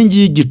hari inkingi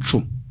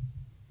y'igicu.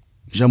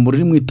 Ijambo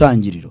riri mu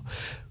itangiriro.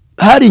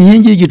 Hari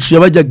inkingi y'igicu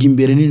yabajyaga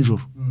imbere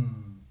n'injoro.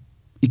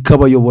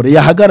 Ikabayobora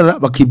yahagarara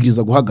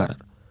bakibwiriza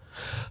guhagarara.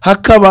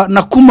 Hakaba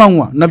na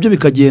kumanywa nabyo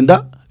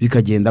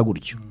bikagenda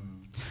gutyo.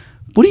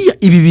 Buriya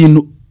ibi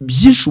bintu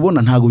byinshi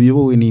ubona ntago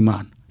biyobowe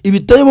n'Imana.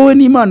 Ibitayobowe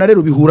n'Imana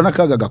rero bihura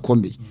n'akaga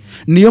gakomeye.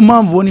 Niyo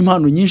mpamvu ubona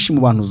impano nyinshi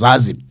mu bantu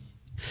zazimye.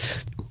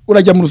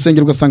 Urajya mu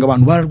rusengero ugasanga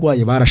abantu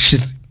bararwaye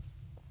barashize.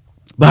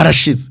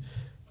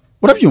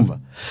 Urabyumva?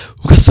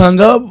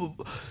 Ugasanga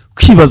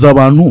kwibaza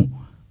abantu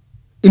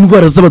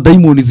indwara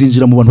z'abadayimoni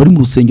zinjira mu bantu bari mu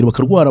rusengero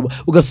bakarwara.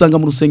 Ugasanga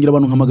mu rusengero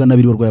abantu nka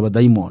 200 barwaye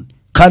abadayimoni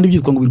kandi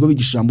byitwa ngo birwo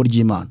bigisha ijambo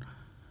ry'Imana.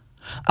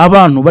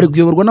 Abantu bari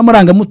kuyoborwa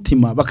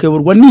n'amarangamutima,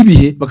 bakayoborwa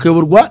n'ibihe,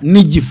 bakayoborwa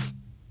n'igifu.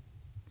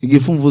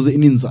 Igifu mvuze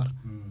n'inzara.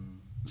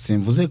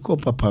 Simvuze ko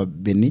papa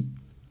Beni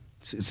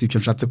si icyo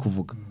nshatse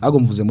kuvuga. Ahubwo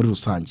mvuze muri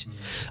rusange.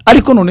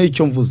 Ariko none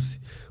icyo mvuze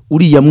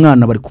uriya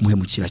mwana bari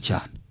kumuhemukira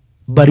cyane.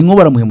 Barimo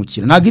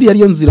baramuhemukira. Ntago iri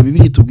ariyo nzira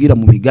Bibiliya itubwira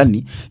mu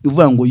migani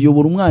ivuga ngo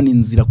yobora umwana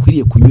inzira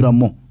kwiriye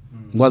kunyuramo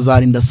ngo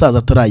azarinda saza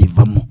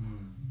atarayivamo.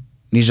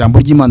 Ni ijambo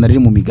ry'Imana riri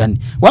mu migani.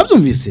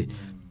 Wabyumvise?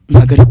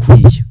 Ntago ari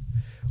kuriya.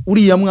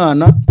 Uriya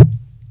mwana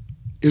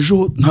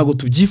ejo ntago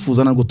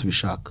tubyifuza ntabwo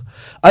tubishaka.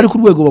 Ariko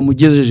urwego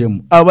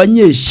bamugejejemo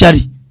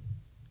abanyeshyari.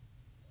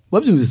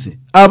 Wabyumvise?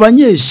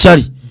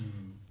 Abanyeshyari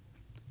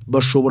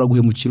bashobora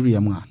guhemukira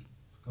uriya mwana.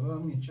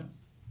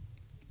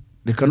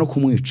 Reka no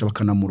kumwica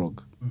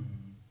bakanamuroga.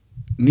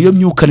 Niyo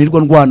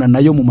myukanirwa ndwana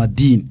nayo mu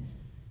madini.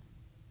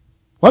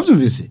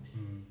 Wabyumvise?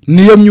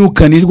 Niyo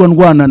myukanirwa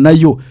ndwana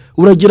nayo.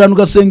 Uragirana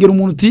ugasengera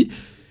umuntu uti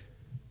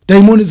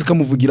daimoni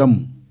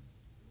zikamuvugiramo.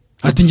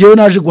 Ati ngewe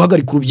naje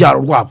guhagarika urubyaro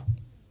rwabo.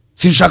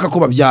 Sinshaka ko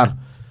babyara.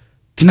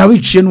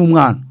 Tinabiciye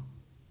n'umwana.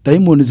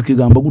 dayimoni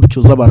zikigamba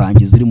gutyo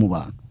z'abarangi ziri mu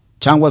bantu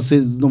cyangwa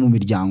se no mu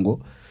miryango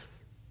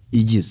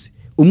igize.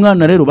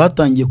 Umwana rero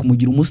batangiye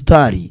kumugira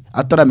umusitari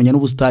ataramenya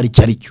n'ubusitari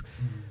cyari cyo.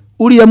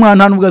 Uriya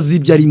mwana nubwo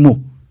azibye arimo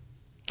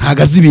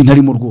ntaga zibintu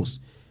arimo rwose.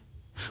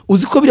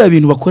 Uzi ko biriya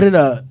bintu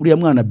bakorera uriya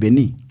mwana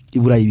Beni i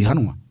Burayi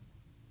bihanwa.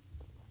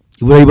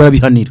 I Burayi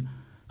barabihanira.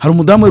 Hari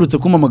umudamu yerutse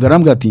kumamagara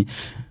ambwa ati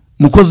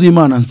mukozi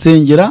w'Imana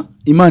nsengera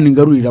Imana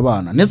ingarurira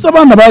abana. Nese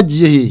abana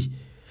bagiye hehe?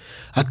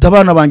 Ati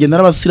abana banjye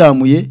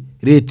narabasiramuye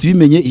leta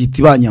ibimenye ihita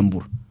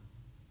ibanyambura.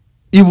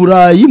 I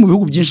Burayi mu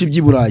bihugu byinshi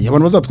by'i Burayi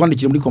abantu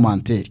bazatwandikira muri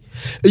commentaire.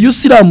 Iyo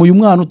usiramuye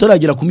umwana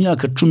utaragera ku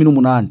myaka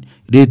 18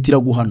 leta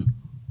iraguhana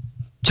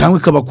cyangwa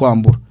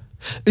ikabakwambura.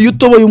 Iyo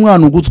utoboye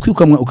umwana ugutwi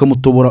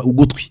ukamutobora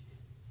ugutwi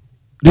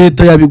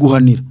leta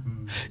yabiguhanira.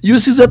 Iyo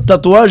usize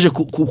tatuwaje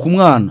ku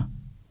mwana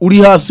uri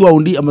hasi wa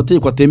undi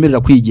amategeko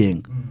atemerera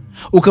kwigenga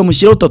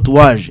ukamushyiraho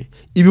tatuwaje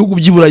ibihugu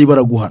by'i Burayi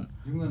baraguhana.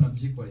 Umwana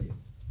byikoreye.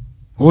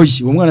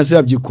 Oyi umwana se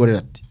yabyikorera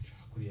ati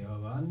kureba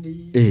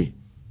abandi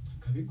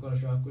akabikora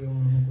ashaka kureba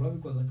umuntu mukuru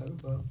abikoza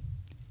akabikora.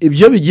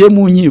 Ibyo bigiye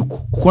mu nkiko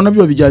kuko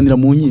nabyo bijyanira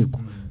mu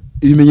nkiko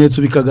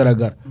ibimenyetso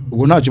bikagaragara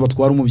ubwo ntacyo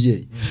batwara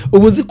umubyeyi.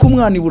 Ubuzi ko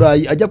umwana i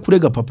Burayi ajya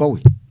kurega papa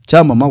we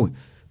cyangwa mama we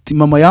ti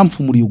mama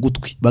yamfumuriye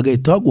ugutwi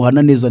bagahita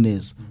baguhana neza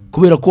neza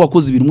kubera ko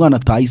wakoze ibintu umwana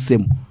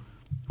atahisemo.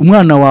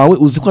 Umwana wawe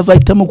uzi ko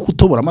azahitamo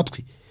kutobora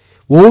amatwi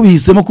wowe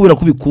bihisemo kubera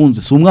ko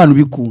bikunze si umwana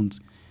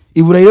ubikunze.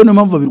 I Burayi rero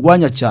mpamvu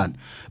babirwanya cyane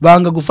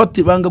banga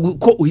gufata banga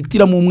ko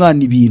uhitiramo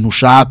umwana ibintu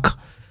ushaka.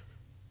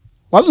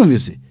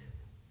 Wabyumvise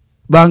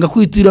banga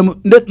kwihitiramo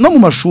no mu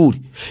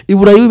mashuri. I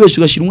Burayi wibeshye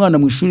ugashyira umwana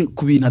mu ishuri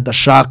ku bintu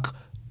adashaka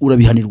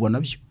urabihanirwa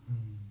nabyo.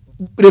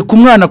 Reka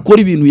umwana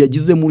akora ibintu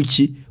yagize muri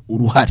ki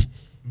uruhare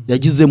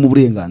yagize mu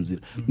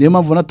burenganzira. Niyo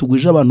mpamvu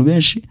natugwije abantu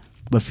benshi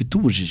bafite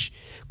ubujiji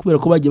kubera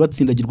ko bagiye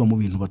batsindagirwa mu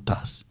bintu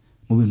batazi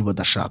mu bintu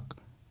badashaka.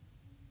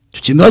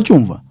 Cyo kintu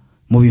uracyumva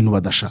mu bintu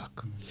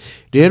badashaka.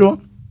 Rero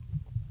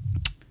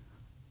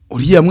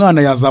uriya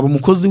mwana yazaba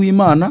umukozi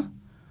w'Imana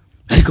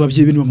ariko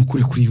ababyeyi bintu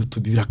bamukure kuri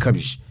YouTube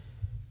birakabije.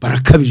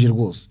 Barakabije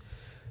rwose.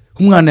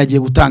 Umwana yagiye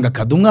gutanga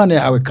kado umwana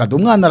yahawe kado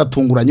umwana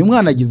aratunguranye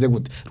umwana agize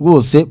gute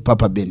rwose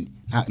papa Beni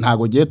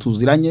ntago giye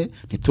tuziranye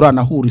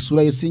ntituranahura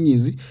isura ye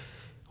sinyizi.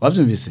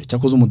 Wabyumvise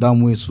cyakoze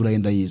umudamu we isura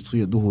yenda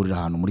yisuye duhurira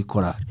ahantu muri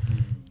korari.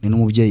 Ni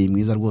n'umubyeyi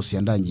mwiza rwose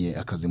yandangiye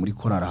akazi muri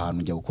korari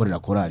ahantu njya gukorera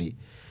korari.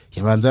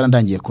 Yabanza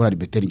yarandangiye korari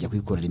Beteli njya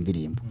kwikorera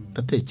indirimbo.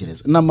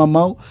 Ndatekereza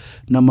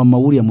na mama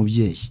uriya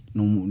mubyeyi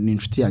ni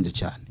inshuti yanjye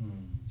cyane.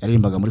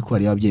 Yaririmbaga muri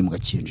korari y'ababyeyi mu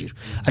Gakinjiro.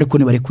 Ariko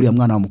ne bare kuriya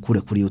mwana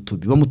bamukure kuri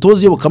YouTube.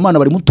 Bamutoze yoboka Imana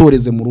bari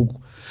mutoreze mu rugo.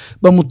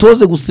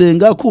 Bamutoze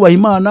gusenga kubaha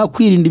Imana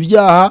kwirinda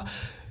ibyaha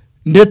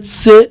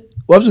ndetse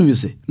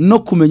wabyumvise no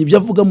kumenya ibyo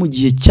avuga mu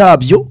gihe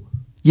cyabyo.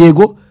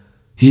 Yego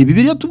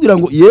Bibiliya tubwira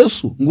ngo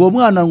Yesu ngo uwo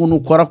mwana ngo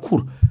nuko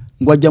arakura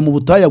ngo ajya mu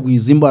butayu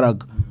agwiza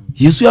imbaraga.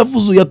 Yesu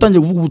yavuze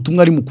yatangiye kuvuga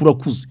ubutumwa ari mukuru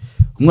akuze.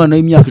 Umwana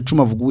w'imyaka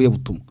 10 avuga ubuye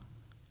butumwa.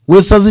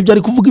 Wese azi ibyo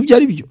ari kuvuga ibyo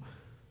ari byo.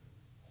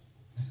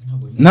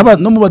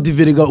 No mu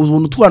badiverega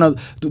ubuntu twana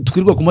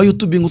twirwa ku ma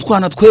YouTube ngo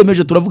twana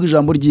twemeje turavuga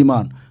ijambo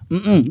ry'Imana.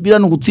 Bira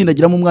no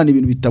gutsindagira mu mwana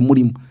ibintu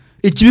bitamurimo.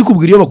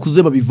 Ikibikubwira iyo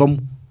bakuze babivamo.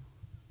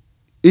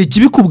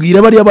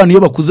 Ikibikubwira bari abantu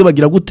iyo bakuze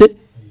bagira gute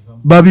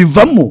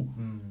babivamo.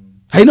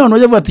 Hari n'abantu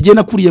bajya bati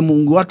genda kuriye mu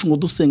ngo wacu ngo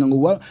dusenga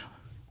ngo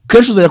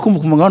kenshi uzajya kumva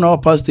kumva ngabana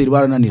abapasiteri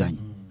barananiranye.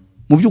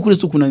 Mu by'ukuri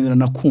se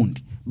kunanirana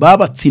kundi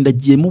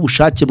babatsindagiye mu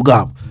bushake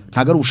bwabo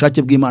ntago ari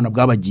ubushake bw'Imana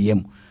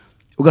bwabagiyemo.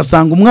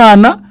 Ugasanga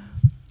umwana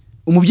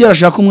umubyeyi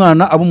arashaka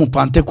umwana abo mu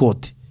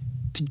Pentecote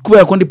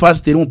kubera ko ndi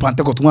pasiteri mu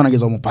Pentecote umwana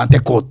ageza mu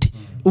Pentecote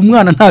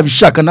umwana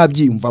ntabishaka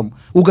ntabyiyumvamo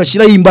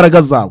ugashyiraho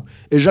imbaraga zawe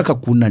ejo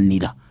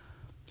akakunanira.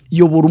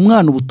 Yobora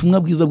umwana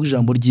ubutumwa bwiza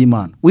bw'ijambo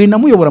ry'Imana. We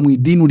namuyobora mu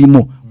idini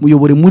urimo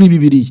muyobore muri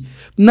Bibiliya.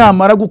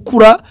 Namara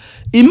gukura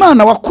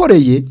Imana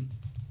wakoreye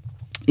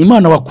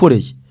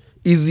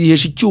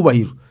izihesha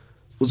icyubahiro.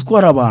 Uzi ko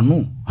hari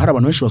abantu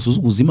benshi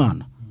basuzuguza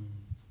Imana.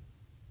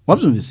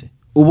 Wabyumvise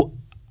ubu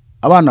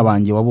abana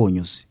banjye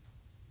wabonye uzi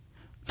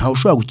ntawe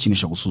ushobora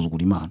gukinisha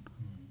gusuzugura Imana.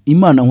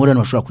 Imana nkorana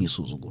bashobora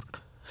kuyisuzugura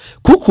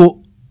kuko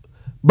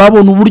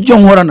babona uburyo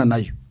nkorana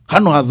nayo.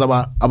 Hano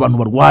haza abantu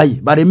barwaye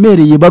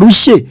baremereye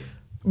barushye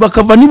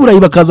bakava ni Burayi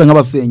bakaza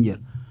nk'abasengera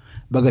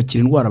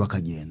bagakira indwara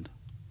bakagenda.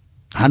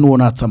 Hano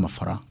wonatsa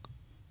amafaranga.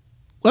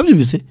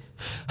 Wabyumvise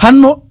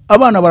hano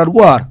abana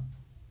bararwara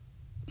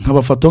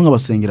nk'abafato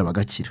nk'abasengera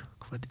bagakira.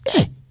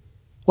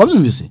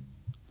 Wabyumvise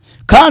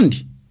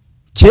kandi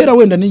kera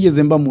wenda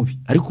nigeze mba mubi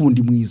ariko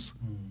ubundi mwiza.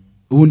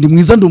 Ubundi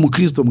mwiza ndi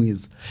umukristo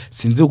mwiza.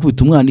 Sinzi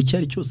gukubita umwana icyo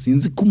ari cyo,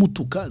 sinzi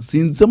kumutuka,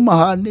 sinzi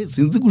amahane,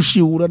 sinzi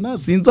gushiburana,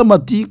 sinzi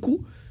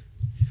amatiku.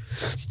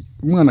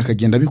 Umwana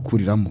akagenda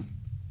bikuriramo.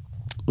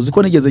 Uzi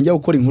ko nigeze njya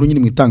gukora inkuru nyine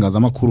mu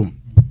itangazamakuru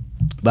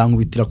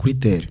bankubitira kuri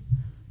tere.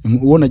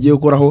 Uwo nagiye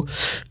gukoraho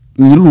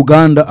nyiri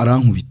uruganda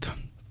arankubita.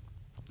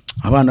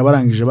 Abana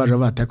barangije baje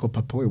bata ko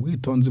papa we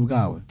witonzi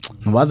bwawe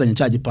ntubazanye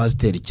cya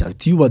gipasiteri cyawe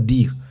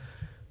tiyubadiha.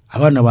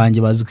 Abana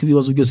banjye bazi ko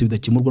ibibazo byose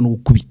bidakemurwa no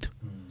gukubita.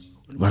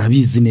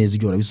 Barabizi neza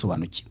ibyo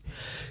barabisobanukiwe.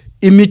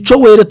 Imico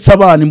weretse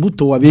abana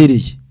imbuto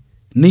wabereye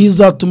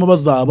nizatuma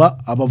bazaba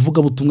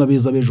abavuga butumwa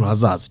beza bejo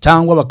hazaza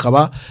cyangwa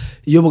bakaba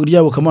iyo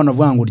ryabo kamana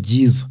avuga ngo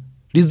ryiza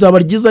rizaba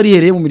ryiza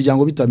rihereye mu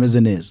miryango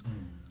bitameze neza.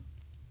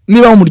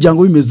 Niba mu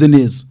muryango bimeze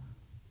neza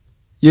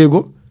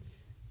yego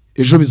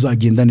ejo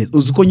bizagenda neza.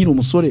 Uzi ko nyiri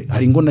umusore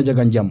hari ngo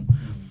najyaga njyamo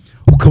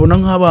ukabona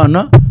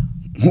nk'abana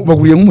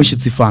baguriye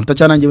nk'umushyitsi fanta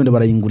cyangwa nanjye wenda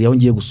barayinguriye aho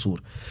ngiye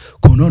gusura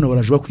ko none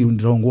baraje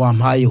bakwirundiraho ngo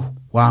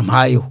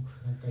wampayeho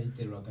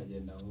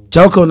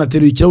cyangwa ukabona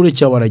ateruye ikirahure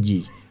cyawe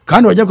aragiye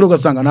kandi wajya kure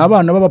ugasanga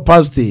n'abana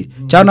b'abapasiteri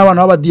cyangwa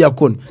n'abana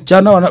b'abadiyakoni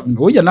cyangwa n'abana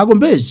oya nago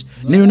mbeshye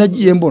n'ibintu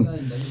nagiye mbona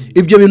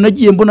ibyo bintu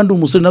nagiye mbona ndi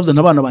umusore navuze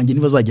n'abana banjye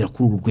ntibazagera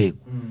kuri uru rwego.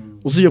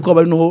 Usibye ko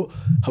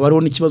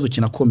habariho n'ikibazo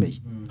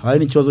kinakomeye hari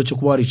n'ikibazo cyo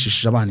kuba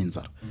waricishije abana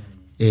inzara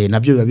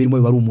nabyo biba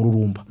birimo bari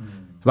umururumba.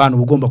 Abana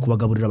ugomba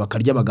kubagaburira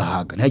bakarya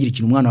bagahaga ntihagire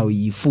ikintu umwana wawe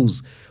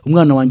yifuza.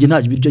 Umwana wanjye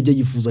nta biryo ajya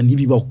yifuza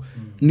ntibibaho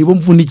nibo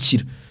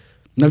mvunikira.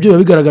 Nabyo biba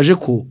bigaragaje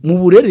ko mu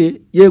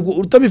burere yego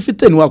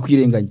utabifite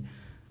ntiwakwirenganya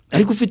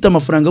ariko ufite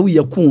amafaranga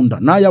wiyakunda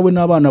nayawe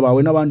n'abana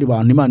bawe n'abandi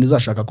bantu Imana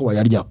izashaka ko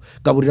bayaryaho.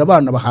 Gaburira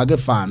abana bahage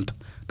fanta,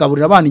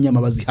 gaburira abana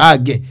inyama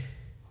bazihage.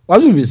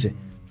 Wabyumvise?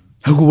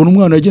 Ariko ubona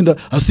umwana agenda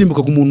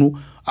asimbuka ku muntu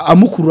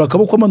amukurura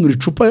akaboko amanura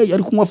icupa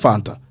ari kunywa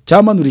fanta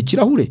cyangwa amanura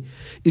ikirahure.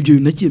 Ibyo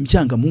bintu nagiye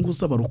mbyanga mu ngo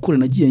z'abarokore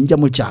nagiye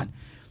njyamo cyane.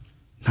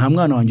 Nta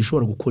mwana wanjye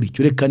ushobora gukora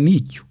icyo reka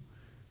nicyo.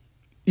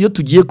 Iyo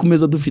tugiye ku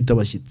meza dufite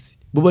abashyitsi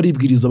bo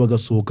baribwiriza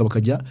bagasohoka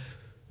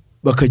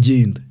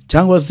bakagenda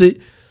cyangwa se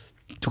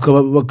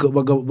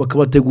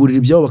bakabategurira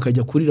ibyabo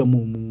bakajya kurira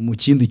mu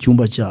kindi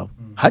cyumba cyabo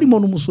harimo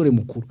n'umusore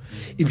mukuru.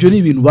 Ibyo ni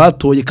ibintu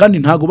batoye kandi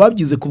ntago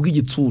babyize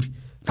kubw'igitsuri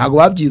ntago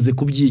babyize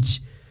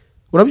kubyiki.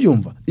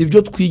 Urabyumva?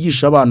 Ibyo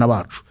twigisha abana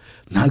bacu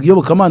ntago iyo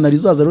bukamana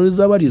rizaza rero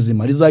rizaba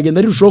rizima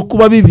rizagenda rirushaho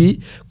kuba bibi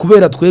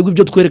kubera twebwe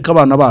ibyo twereka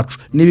abana bacu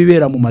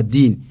nibibera mu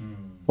madini.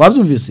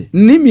 Wabyumvise?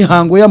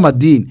 N'imihango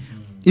y'amadini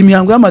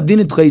imihango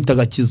y'amadini tukayita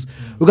gakiza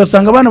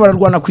ugasanga abana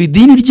bararwana ku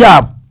idini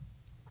ryabo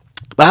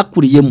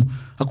bakuriyemo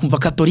akumva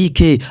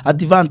katolike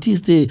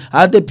adventiste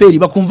ADPR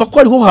bakumva ko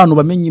ariho hantu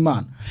bamenya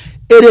Imana.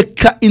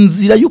 Ereka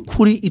inzira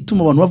y'ukuri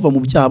ituma abantu bava mu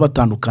byaha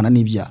batandukana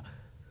n'ibyaha.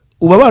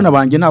 Uba abana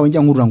banjye nawe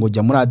njya nkurura ngo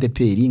jya muri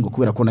ADPR ngo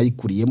kubera ko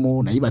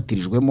nayikuriyemo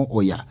nayibatirijwemo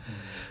oya.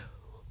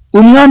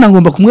 Umwana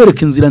ngomba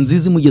kumwereka inzira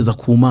nziza imugeza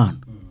ku Mana.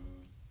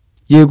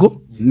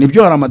 Yego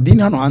nibyo hari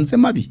amadini hano hanze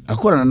mabi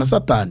akorana na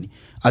Satani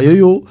ayo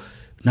yo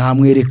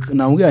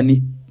namubwira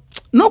ni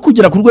no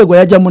kugera ku rwego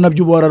yajyamo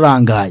nabyo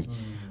bararangaye.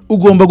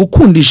 Ugomba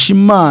gukundisha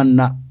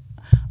Imana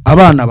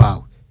abana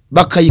bawe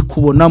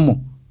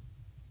bakayikubonamo.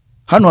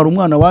 Hano hari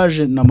umwana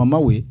waje na mama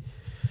we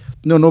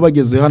none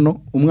bageze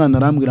hano umwana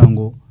arambwira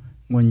ngo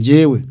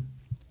njyewe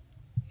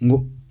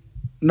ngo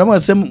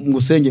namase ngo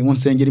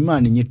nsengera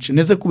Imana inyice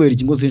neze kubera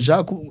iki ngo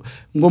sinshaka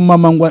ngo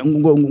mama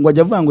ngo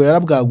ajya avuga ngo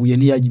yarabwaguye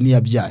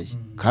ntiyabyaye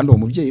kandi uwo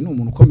mubyeyi ni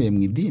umuntu ukomeye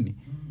mu idini.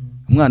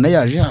 Umwana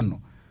yaje hano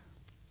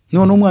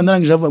none umwana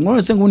arangije avuga ngo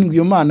nese ngo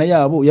iyo Mana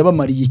yabo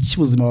yabamariye iki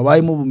buzima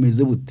babayemo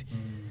bumeze bute.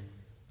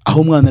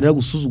 Aho umwana rero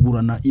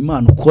gusuzugurana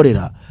Imana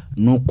ukorera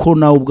nuko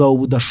nawe ubwawe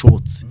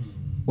budashobotse.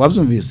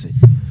 Wabyumvise?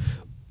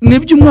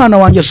 Nibyo umwana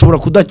wanjye ashobora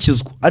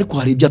kudakizwa ariko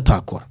hari ibyo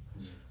atakora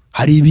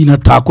hari ibintu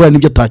atakora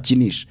n'ibyo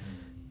atakinisha.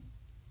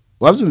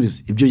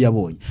 Wabyumvise? Ibyo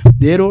yabonye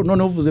rero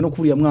none uvuze no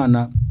kuriya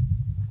mwana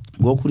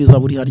ngo kuri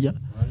zaburi harya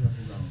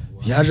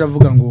yaje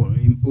avuga ngo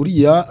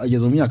uriya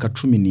ageze mu myaka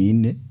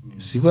 14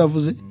 siko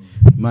yavuze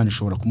Imana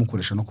ishobora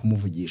kumukoresha no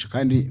kumuvugisha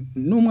kandi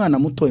n'umwana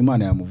muto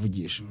Imana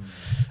yamuvugisha.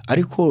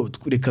 Ariko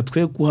reka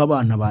twe guha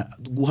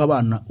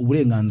abana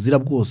uburenganzira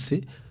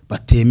bwose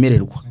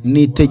batemererwa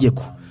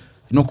n'itegeko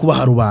no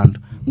kubaha rubanda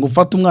ngo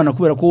ufate umwana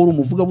kubera ko uri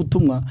umuvuga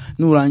butumwa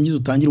nurangiza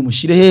utangira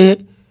umushyire hehe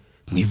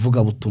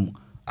mwivuga butumwa.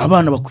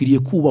 Abana bakwiriye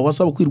kuba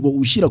wasaba kwirwa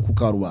ushyira ku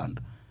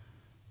karubanda.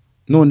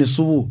 None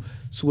subu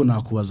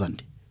nakubaza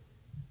ndi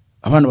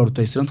abana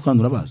barutayisira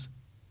twandura baza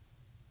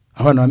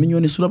abana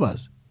baminyoni sura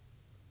baza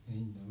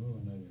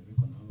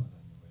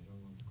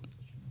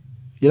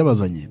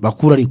yarabazanye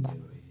bakuru ariko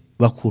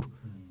bakuru.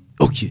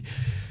 Okay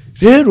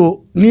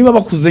rero niba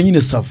bakuze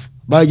nyine sava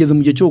bageze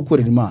mu gihe cyo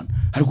gukorera Imana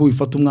ariko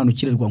wifata umwana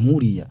ukirerwa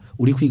nk'uriya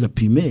uri kwiga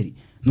primaire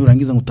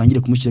nurangiza ngo utangire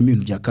kumushyiramo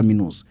ibintu bya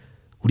kaminuza.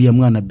 Uriya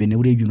mwana bene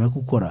uriya ibintu ari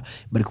gukora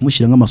bari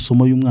kumushyira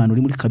nk'amasomo y'umwana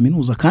uri muri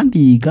kaminuza kandi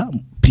yiga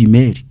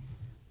primaire.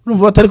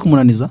 Urumva batari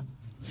kumunaniza?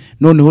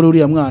 Noneho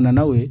uriya mwana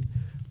nawe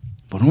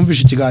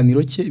bonumvisha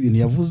ikiganiro cye ibintu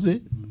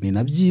yavuze ni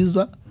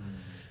nabyiza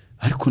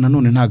ariko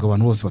nanone ntago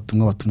abantu bose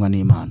batumwa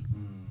n'Imana.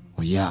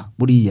 Oya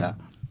buriya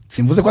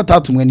simvuze ko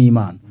atatumwe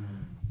n'Imana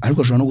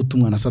ariko ashobora no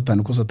gutumwa na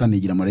Satani ko Satani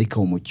yigira marayika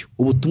w'umucyo.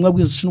 Ubutumwa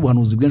bwinshi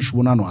n'ubuhanuzi bwinshi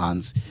ubona hano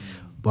hanze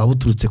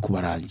babuturutse ku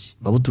barangi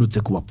babuturutse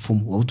ku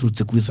bapfumu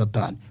babuturutse kuri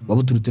Satani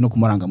babuturutse no ku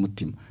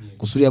marangamutima.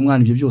 Gusa uriya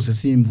mwana ibyo byose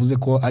simvuze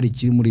ko ari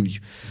kiri muri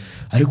byo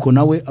ariko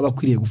nawe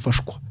abakwiriye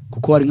gufashwa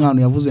kuko hari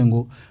nk'ahantu yavuze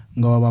ngo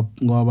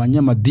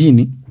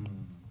abanyamadini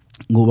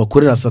ngo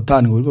bakorera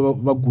Satani ngo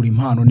bagura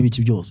impano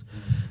n'ibiki byose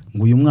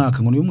ngo uyu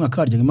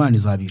mwaka harya Imana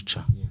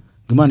izabica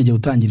ngo Imana igiye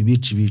gutangira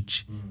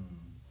ibici.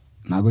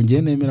 Ntago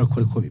ngiye nemera ko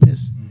ariko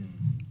bimeze.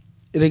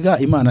 Erega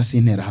Imana si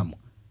intera hamwe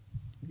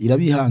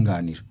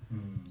irabihanganira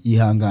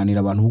yihanganira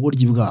abantu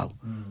ubugoryi bwabo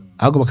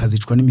ahubwo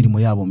bakazicwa n'imirimo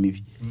yabo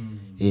mibi.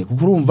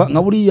 Kuko urumva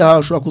nka buriya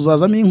hashobora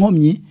kuzazamo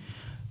inkomyi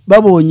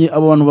babonye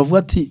abo bantu bavuga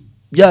ati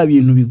bya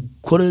bintu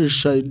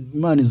bikoresha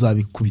Imana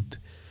izabikubita,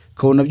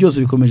 kabona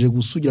byose bikomeje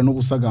gusugira no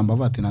gusagamba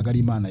bate naga ari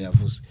Imana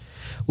yavuze.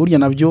 Burya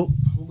nabyo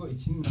ahubwo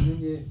ikintu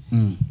namenye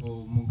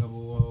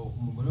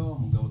umugore wa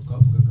mugabo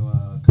twavugaga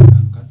wa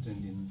kantu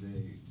katrendinze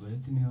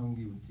goreti niyo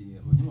ngibiti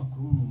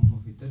abanyamakuru mu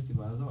vitati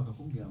baza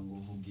bakakubwira ngo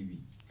uvuga ibi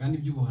kandi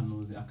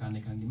by'ubuhanuzi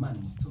akanekanga Imana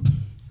mutume.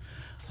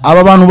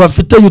 Aba bantu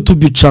bafite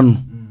YouTube channel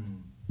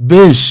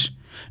benshi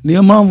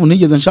niyo mpamvu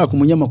nigeze nshaka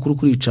umunyamakuru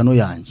kuri channel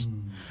yanjye.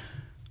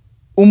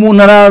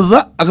 Umuntu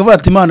araza akavuga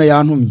ati Imana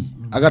yantumye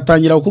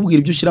agatangira kukubwira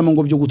ibyo ushyiramo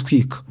ngo byo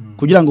gutwika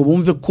kugira ngo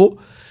bumve ko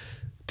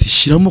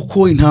shiramo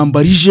ko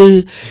intambara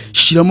ije,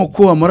 shiramo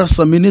ko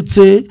amaraso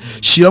amenetse,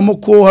 shiramo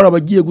ko hari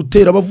abagiye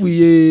gutera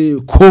bavuye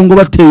Kongo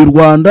bateye u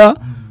Rwanda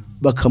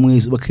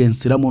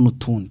bakenseramo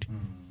n'utundi.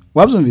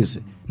 Wabyumvise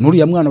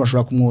nuriya mwana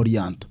bashobora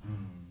kumworiyanta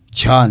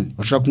cyane,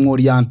 bashaka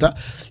kumworiyanta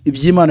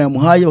iby'Imana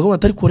yamuhaye bako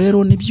batari ko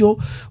rero nibyo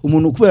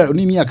umuntu kubera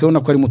n'imyaka yona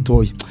ko ari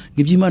mutoya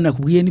n'iby'Imana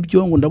yakubwiye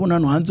nibyo ngo ndabona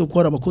hano hanze ko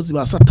hari abakozi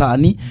ba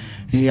Satani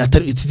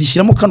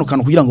atishiramo kano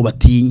kugira ngo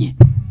batinye.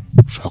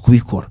 Ushaka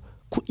kubikora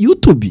ku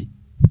YouTube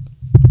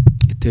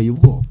iteye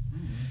ubwoba.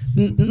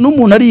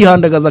 N'umuntu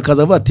arihandagaza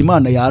akaza avuga ati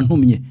Imana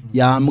yantumye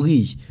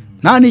yambwiye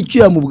nta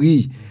nicyo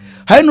yamubwiye.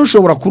 Hari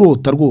n'ushobora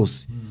kurota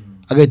rwose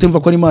agahita mva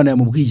ko ari Imana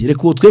yamubwiye,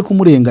 reka twe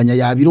kumurenganya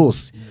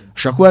yabirose,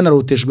 ashaka kuba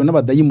yanaroteshwe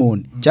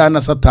n'abadayimoni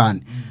cyangwa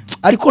Satani,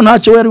 ariko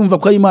ntacyo yari yumva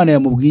ko ari Imana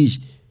yamubwiye.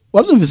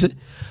 Wabyumvise?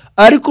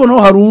 Ariko no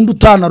hari undi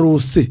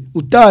utanarose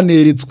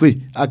utaneretswe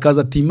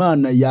akaza ati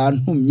Imana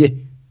yantumye.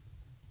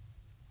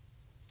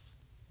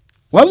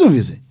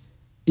 Wabyumvise?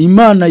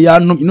 Imana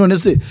yantumye. None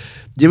se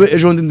jewe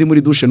ejo ndi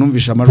muri dushe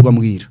numvisha amajwi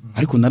ambwira,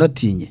 ariko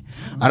naratinye.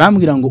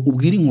 Arambwira ngo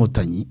ubwire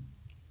inkotanyi,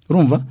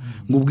 urumva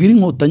ngo ubwire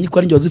inkotanyi ko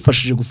ari njye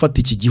wazifashije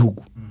gufata iki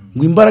gihugu,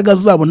 ngo imbaraga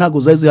zabo ntago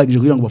zari zihagije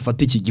kugira ngo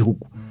bafate iki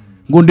gihugu,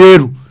 ngo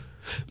ndero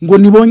ngo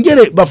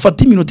nibongere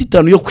bafate iminota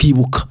 5 yo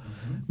kwibuka,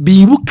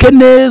 bibuke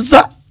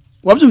neza.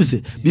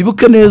 Wabyumvise?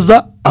 Bibuke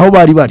neza aho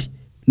bari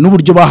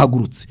n'uburyo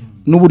bahagurutse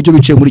n'uburyo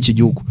biciye muri iki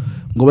gihugu,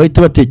 ngo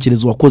bahite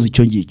batekereza wakoze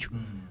icyo ngicyo,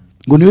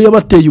 ngo niyo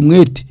yabateye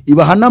umwete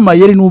ibahana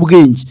amayeri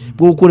n'ubwenge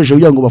bwo gukoresha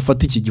kugira ngo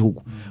bafate iki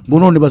gihugu, ngo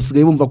none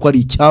basigaye bumva ko ari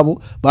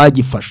icyabo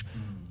bagifasha,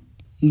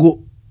 ngo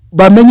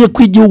bamenye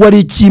ko igihugu ari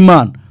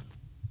icy'Imana,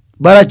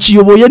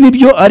 barakiyoboye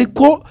nibyo,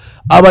 ariko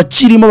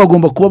abakirimo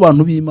bagomba kuba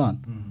abantu b'Imana.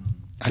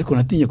 Ariko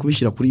natinye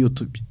kubishyira kuri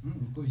YouTube.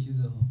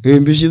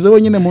 Mbishyizeho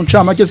nyine mu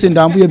ncamake se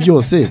ndambuye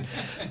byose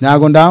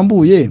ntago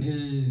ndambuye.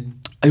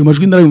 Ayo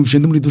majwi narayumvishe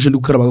ndi muri dushe ndi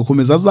gukaraba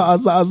gakomeza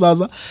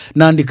aza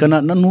nandika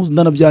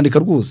nanabyandika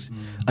rwose,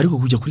 ariko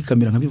kujya kuri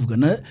kamera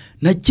nkabivuga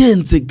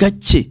nagenze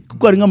gake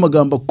kuko ari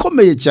nk'amagambo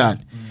akomeye cyane.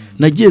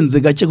 Nagenze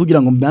gake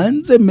kugira ngo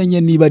mbanze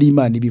menye niba ari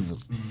Imana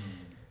ibivuze.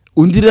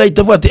 Undi rero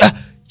itavuga ati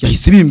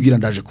yahise bimbwira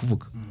ndaje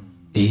kuvuga.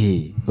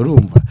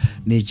 Urumva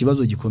ni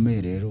ikibazo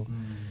gikomeye rero.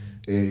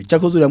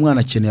 Cyakoze uriya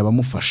mwana akeneye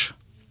abamufasha,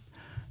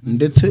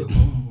 ndetse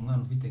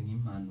umwana ufite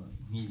nk'impano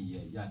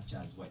nk'iriya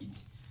yacyazwa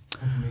ite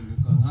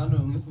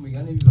nkano mwe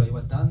kumigane bibirayi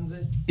watanze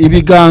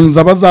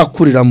ibiganza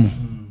bazakuriramo.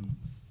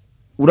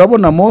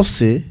 Urabona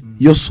Mose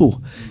Yosuwa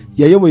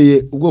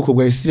yayoboye ubwoko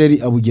bwa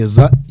Isirayeli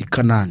abugeza i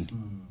Kanani,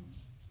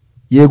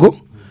 yego,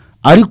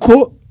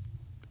 ariko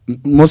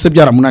Mose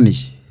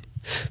byaramunaniye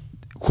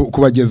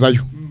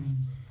kubagezayo,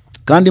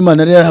 kandi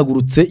Imana yari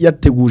yahagurutse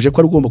yateguje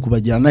ko agomba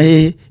kubajyana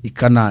hehe i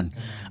Kanani.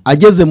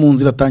 Ageze mu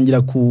nzira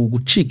atangira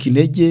gucika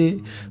intege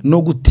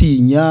no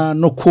gutinya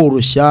no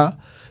koroshya,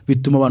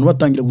 bituma abantu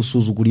batangira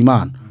gusuzugura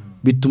Imana,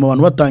 bituma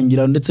abantu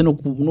batangira ndetse no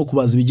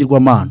kubaza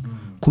ibigirwamana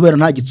kubera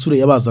nta gitsure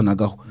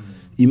yabazanagaho.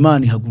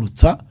 Imana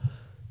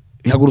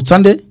ihagurutsa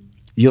nde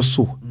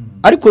Yosuwa,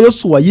 ariko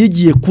Yosuwa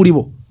yigiye kuri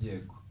bo.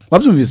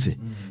 Wabyumvise?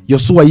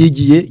 Yosuwa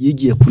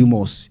yigiye kuri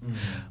Mose.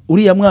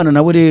 Uriya mwana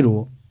nawe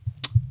rero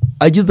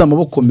agize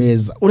amaboko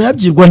meza,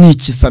 urayabyirwa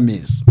n'iki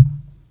sameza,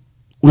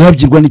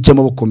 urayabyirwa n'iki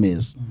amaboko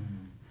meza.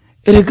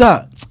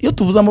 Erega iyo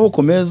tuvuze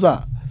amaboko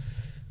meza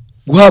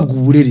guhabwa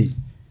uburere,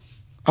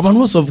 abantu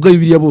bose bavuga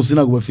Bibiliya bose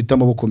ntago bafite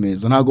amaboko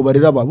meza, ntago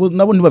barera abo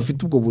nabo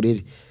ntibafite ubwo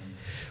burere.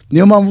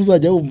 Niyo mpamvu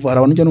uzajya wumva hari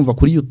abantu njya numva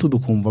kuri YouTube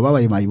kumva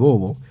babaye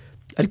mayibobo,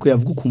 ariko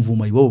yavuga ukumva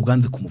mayibobo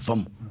bwanze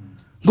kumuvamo,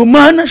 ngo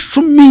mana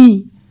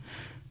shumi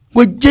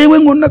ngo jewe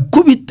ngo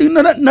nakubite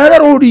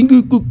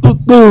nararoringi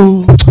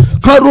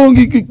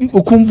karongi,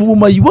 ukumva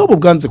ubumayibobo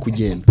bwanze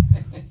kugenda.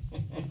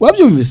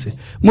 Wabyumvise?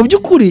 Mu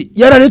byukuri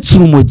yararetse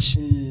urumogi,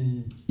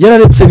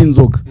 yararetse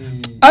n'inzoga,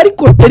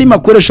 ariko terima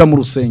akoresha mu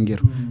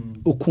rusengero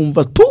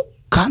ukumva tu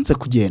kanze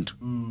kugenda.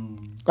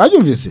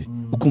 Wabyumvise?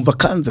 Ukumva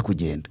kanze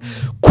kugenda.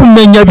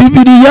 Kumenya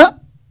Bibiliya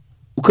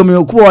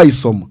ukamenya kuba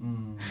wayisoma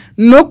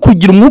no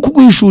kugira umwuka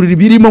guhishurira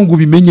ibirimo ngo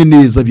bimenye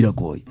neza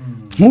biragoye.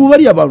 Nk'ubu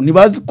bari abantu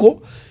ntibazi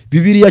ko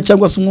Bibiliya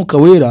cyangwa se umwuka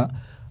wera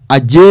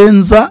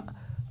agenza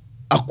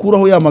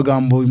akuraho ya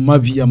magambo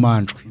mabi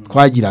yamanjwe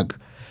twagiraga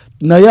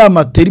na ya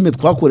materime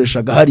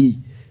twakoreshaga hari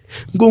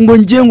ngo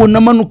ngiye ngo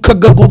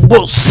namanukaga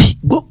gogose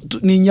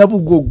ni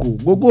Nyabugogo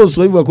gogose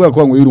babivuga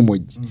ko ngo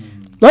yirumogi.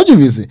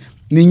 Babyumvise?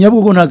 ni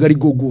Nyabugogo ntago ari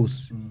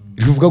gogose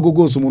rivuga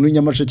gogose umuntu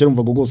w'inyamasheke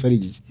arumva gogose ari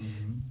iki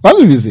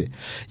babibize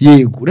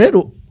yego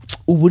rero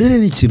uburere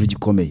ni ikintu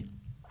gikomeye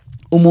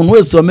umuntu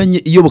wese wamenye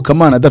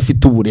iyobokamana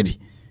adafite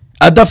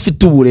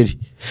uburere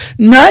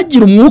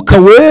ntagire umwuka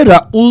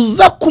wera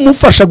uza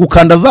kumufasha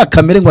gukanda za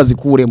kamere ngo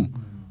azikuremo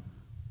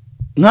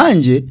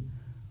nkanjye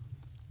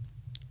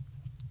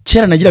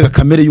kera nagiraga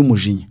kamere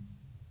y'umujinya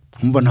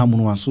umva nta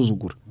muntu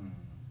wansuzugura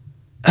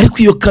ariko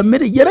iyo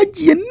kamere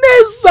yaragiye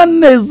neza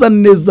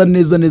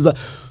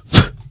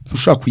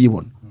ushaka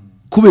kuyibona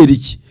kubera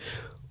iki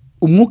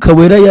umwuka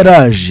wera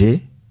yaraje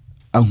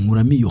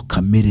ankuramo iyo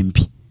kamere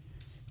mbi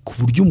ku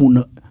buryo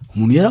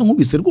umuntu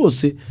yarankubise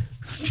rwose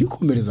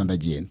kwikomereza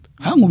ndagenda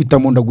hankubita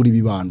mu ndagura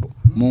ibibando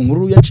mu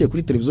nkuru yaciye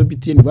kuri televiziyo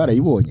BTN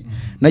barayibonye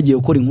nagiye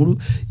gukora inkuru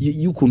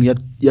y'ukuntu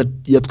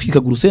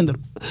yatwikaga urusenda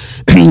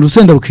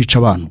rukica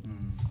abantu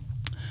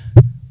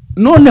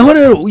noneho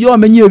rero iyo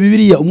wamenye iyo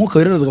Bibiliya umwuka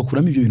wera araza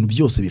agakuramo ibyo bintu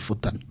byose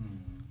bifutamye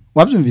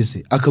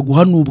wabyumvise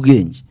akaguha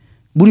n'ubwenge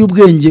buri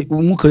ubwenge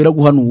umwuka wera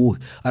guha n'uwuhe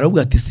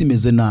aravuga ati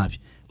simeze nabi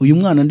uyu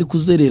mwana ndi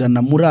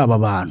kuzererana muri aba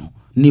bantu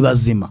ni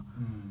bazima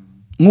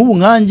nk'ubu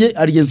nkanjye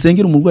ariye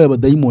nsengera umurwayi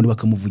abadayimoni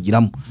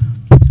bakamuvugiramo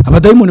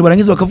abadayimoni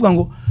barangiza bakavuga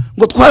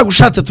ngo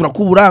twaragushatse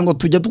turakubura ngo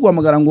tujya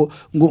tuguhamagara ngo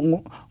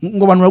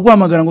abantu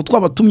baraguhamagara ngo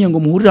twabatumye ngo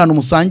muhurire hano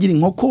musangire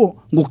inkoko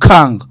ngo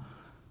kanga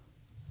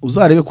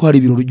uzarebe ko hari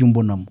ibirori ujya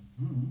umbonamo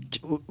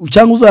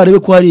cyangwa uzarebe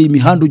ko hari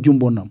imihanda ujya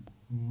umbonamo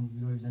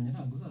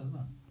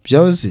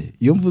byaze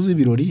iyo mvuze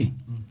ibirori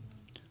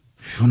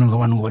ubona ngo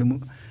abantu barimo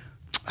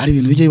ari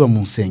ibintu bijye biba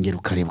mu nsengero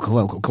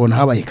ukareba ukabona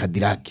habaye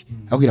kadirake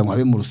abwira ngo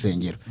habe mu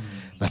rusengero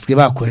basike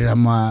bakorera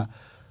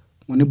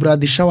ni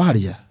brad shower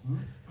harya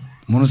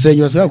mu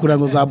rusengero basike bakorera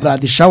ngo za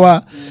brad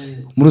shower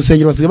mu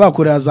rusengero basike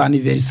bakorera za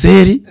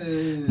anniversaire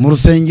mu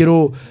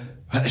rusengero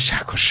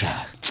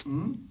shakosha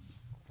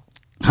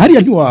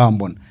hariya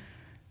ntiwahambona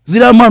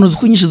ziriya mpano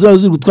zikunyishe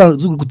ziri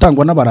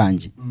gutangwa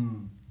n'abarangi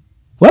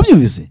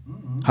wabyumvise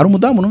hari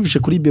umudamu numvishe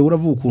kuri be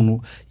uravuga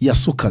ukuntu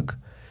yasukaga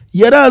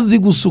yarazi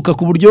gusuka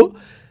ku buryo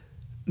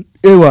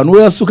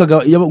nuwe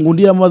yasukaga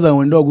ngundi yamaza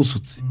ngo ndi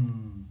wagusutse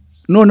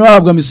none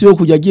wahabwa misiyo yo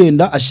kujya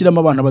agenda ashiramo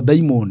abantu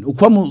abadayimoni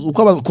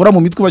uko bakora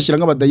mu mitwe bashira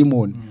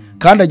nk'abadayimoni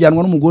kandi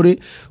ajyanwa n'umugore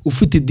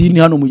ufite idini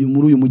hano muri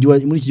uyu mujyi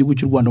muri iki gihugu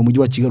cy'u Rwanda mu mujyi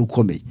wa Kigali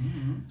ukomeye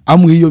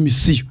amuha iyo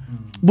misiyo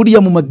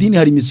buriya mu madini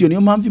hari misiyo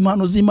niyo mpamvu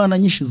impano z'Imana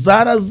nyinshi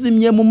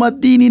zarazimye mu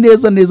madini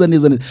neza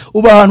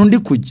uba ahantu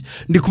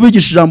ndi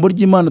kubigisha ijambo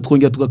ry'Imana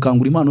twongera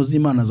tugakangura impano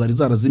z'Imana zari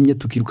zarazimye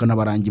tukirukana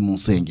abarangi mu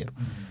nsengero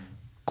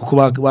kuko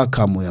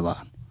bakamuye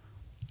abantu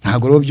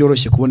ntago rero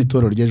byoroshye kubona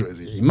itorero ryejo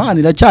Imana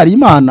iracyari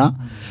Imana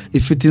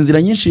ifite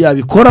inzira nyinshi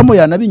yabikoramo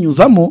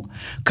yanabinyuzamo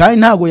kandi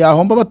ntago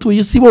yahomba abatuye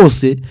isi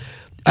bose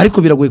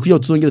ariko biragoye kugira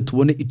tuzongere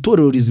tubone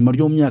itorero rizima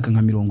ryo mu myaka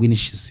nka 40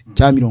 ishize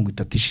cyangwa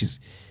 30 ishize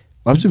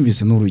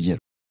wabyumvise n'urugero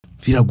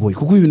biragoye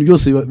kuko ibintu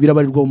byose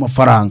birabarirwa mu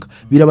mafaranga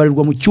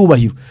birabarirwa mu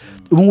cyubahiro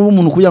ubu ngubu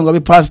umuntu kugira ngo abe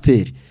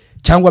pasteur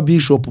cyangwa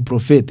bishop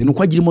prophet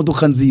nuko agira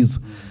imodoka nziza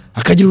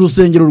akagira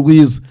urusengero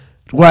rwiza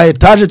rwa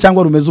etage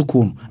cyangwa rumeze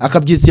ukuntu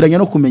akabyitiranya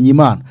no kumenya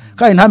Imana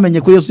kandi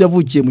ntamenye ko Yesu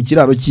yavukiye mu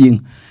kiraro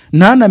cy'inka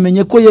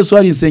ntanamenye ko Yesu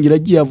hari insengero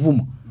agiye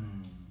avuma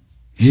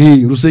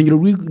urusengero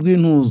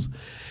rw'intuza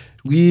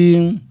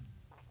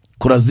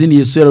Korazini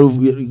Yesu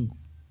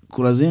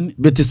Korazini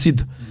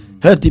Betesida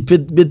hati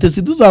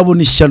Betesida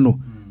uzabona ishyano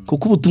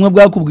kuko ubutumwa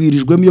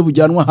bwakubwirijwemo iyo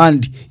bujyanwa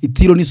handi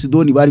Itiro ni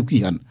Sidoni bari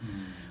kwihana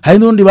hari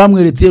n'undi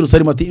bamweretse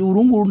Yerusalemu ati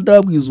urunguru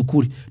ndabwiza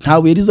ukuri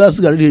ntawe yari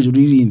zasigara hejuru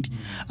y'irindi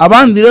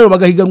abandi rero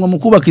bagahiganwa mu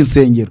kubaka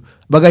insengero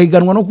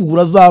bagahiganwa no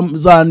kugura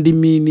za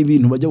ndimi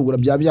n'ibintu bajya kugura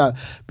bya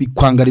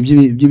bikwangara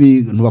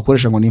by'ibintu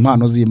bakoresha ngo ni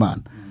impano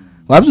z'Imana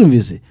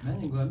wabyumvise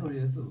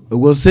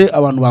ubwo se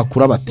abantu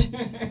bakura bate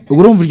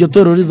ubwo urumva iryo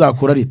torero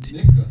rizakora rite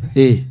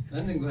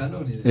nanjye ngo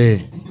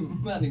hanurire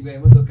Imana igwa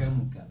imodoka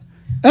y'umukara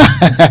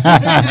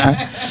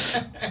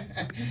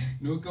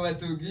nuko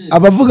batubwiye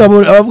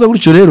abavuga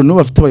gutyo rero no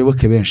bafite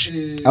abayoboke benshi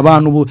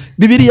abantu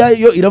Bibiliya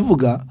yo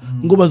iravuga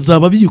ngo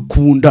bazaba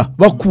bikunda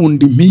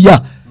bakunda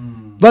imiya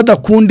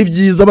badakunda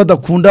ibyiza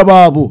badakunda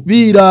babo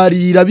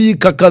birarira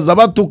bikakaza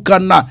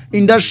batukana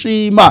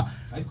indashima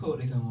ariko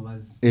reka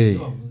mubaze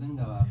bavuze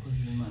ngo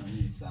abakozi b'Imana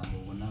n'ibisambo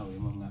ngo nawe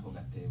mu mwako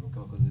gatebo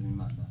k'abakozi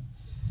b'Imana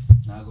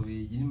ntago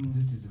bigira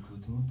inzitizi ku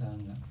butumwa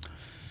utanga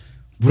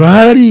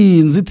burahari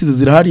inzitizi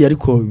zirahari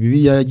ariko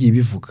Bibiliya yagiye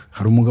bivuga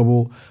hari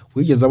umugabo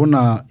wigeze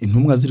abona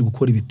intumwa ziri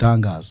gukora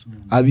ibitangaza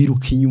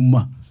abiruka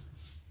inyuma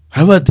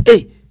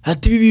harabati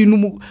hati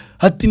ibintu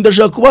hati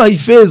ndashaka kubaha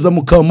ifeza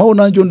mukamaho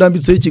nanjye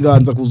ndambitseho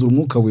ikiganza kuzura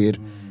umwuka wera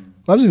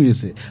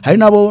babyumvise hari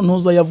nabo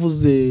ntuza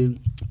yavuze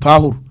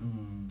Pawulo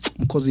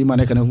mukozi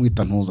w'Imana yakane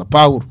kumwita ntuza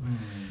Pawulo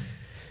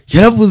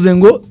yaravuze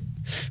ngo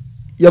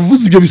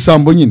yavuze ibyo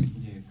bisambo nyine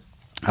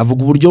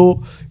avuga uburyo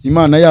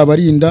Imana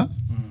yabarinda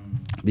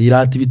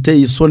birata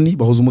biteye isoni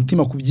bahoza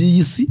umutima ku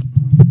by'iyisi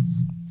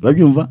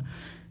babyumva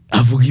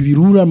avuga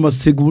ibirura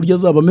amasego uburyo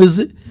azaba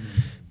ameze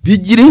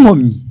bigira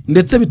inkomyi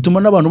ndetse bituma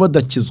n'abantu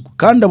badakizwa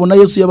kandi abona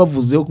Yesu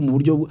yabavuzeho mu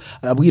buryo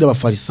abwira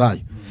abafarisayo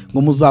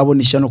ngo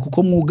muzabona ishyano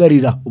kuko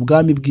mwugarira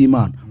ubwami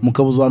bw'Imana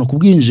mukabuza abantu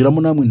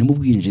kubwinjiramo namwe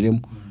ntimubwinjiremo.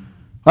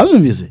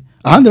 Babyumvise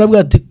ahandi nabwo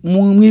ati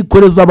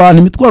mwikoreza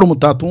abantu imitwaro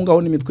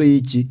mutatungaho n'imitwe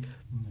y'iki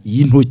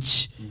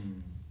y'intoki.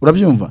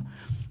 Urabyumva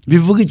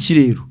bivuga iki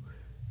rero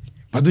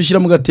badushyira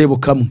mu gatebo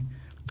kamwe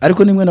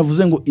ariko nimwe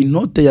navuze ngo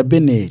inote ya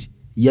BENIE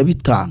ya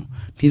 5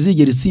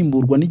 ntizigera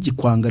isimburwa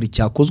n'igikwangari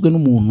cyakozwe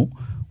n'umuntu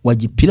wa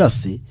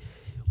gipirase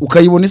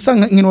ukayibona isa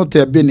nk'inote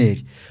ya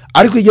BENIE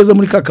ariko igeze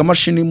muri ka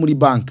kamashini muri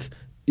bank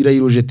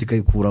irayirojeta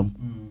ikayikuramo.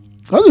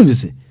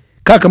 Babyumvise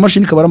ka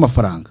kamashini kabara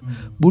amafaranga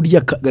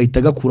burya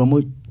gahita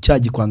gakuramo cya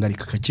gikwangari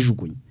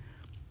kakakijugunya.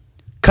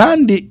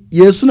 Kandi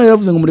Yesu nawe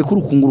yaravuze ngo mureke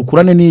urukunguru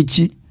kurane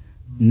n'iki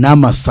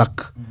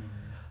n'amasaka.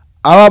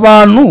 Aba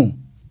bantu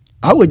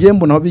ahubwo giye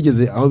mbona aho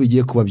bigeze aho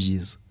bigiye kuba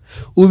byiza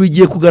ubu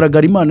bigiye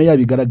kugaragara Imana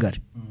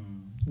yabigaragare.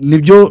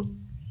 Nibyo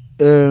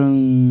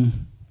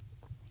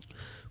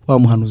wa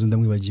muhanuzi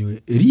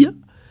ndamwibagiwe Eliya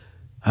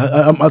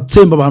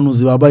atsemba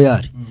abahanuzi ba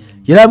Bayali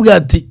yarabwiye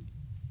ati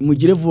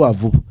mugire vuba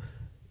vuba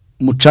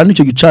mucane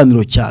icyo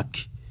gicaniro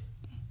cyake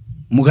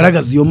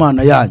mugaragaza iyo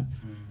Mana yanyu.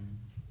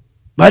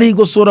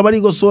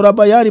 barigosora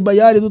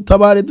Bayali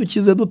dutabare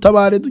dukize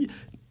dutabare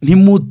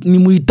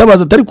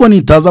nimuyitabaza ariko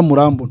nitaza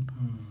murambona.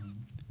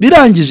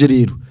 Birangije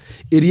rero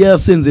Eliya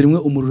yasenze rimwe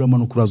umuriro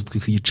amanuka uraza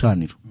utwika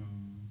igicaniro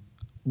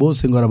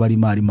bose ngo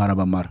arabarimara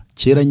bamara.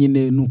 Kera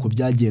nyine nuko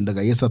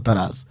byagendaga Yesu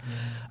ataraza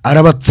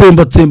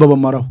arabatsemba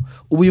bamaraho.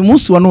 Ubu uyu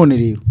munsi wa none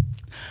rero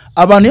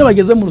abantu iyo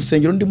bageze mu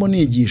rusengero ndimo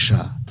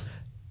nigisha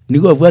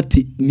niko bavuga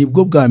ati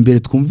nibwo bwa mbere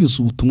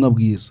twumvise ubutumwa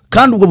bwiza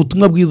kandi ubwo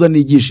butumwa bwiza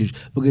nigishije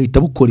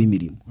bugahita bukora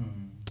imirimo.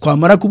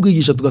 Twamara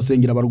kubwigisha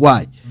tugasengera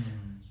abarwayi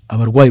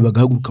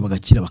bagahaguruka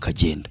bagakira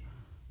bakagenda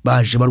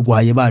baje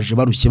barwaye baje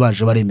barushye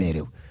baje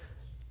baremerewe.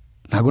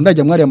 Ntago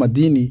ndajya mwari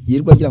amadini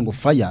yirwa agira ngo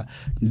faya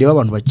ndeba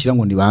abantu bakira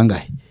ngo ni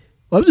bangahe.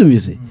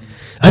 Wabyumvise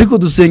ariko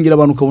dusengera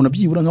abantu ukabona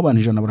byibura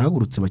nk'abantu 100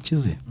 barahagurutse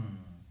bakize.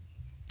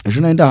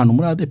 Ejo nari ndahantu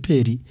muri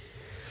APFE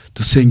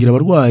dusengera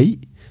abarwayi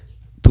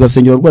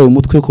tugasengera abarwayi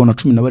umutwe ko na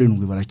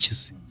 17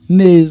 barakize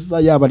neza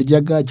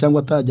yabaryaga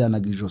cyangwa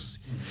atajyanaga ijosi.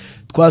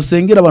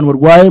 Twasengera abantu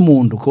barwaye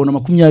mu nda ukabona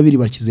 20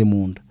 bakize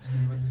mu nda.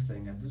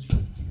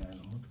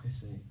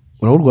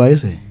 Urarwaye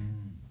se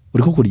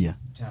uri ko kurya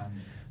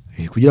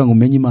kugira ngo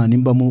umenye Imana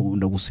imbamo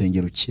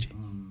ndagusengera ukire.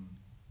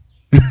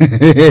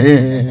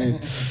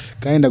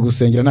 Kandi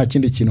ndagusengera nta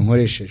kindi kintu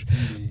nkoresheje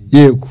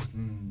yego.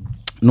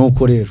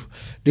 Nuko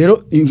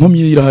rero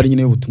inkomyi irahari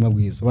nyine y'ubutumwa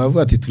bwiza.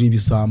 Baravuga ati turi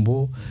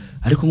ibisambo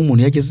ariko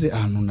nk'umuntu yageze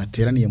ahantu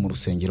nateraniye mu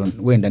rusengero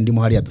wenda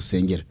ndimo hari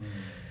yadusengera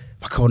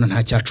bakabona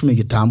nta cya 10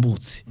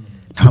 gitambutse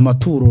nta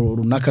maturo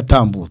runaka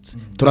atambutse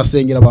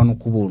turasengera abantu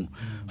ku buntu.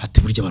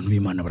 Ati burya abantu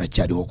b'Imana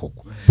baracyariho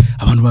koko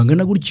abantu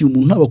bangana gutyo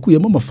umuntu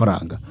ntabakuyemo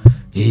amafaranga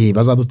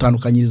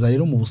bazadutandukanyiriza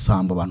rero mu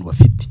busambo abantu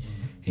bafite.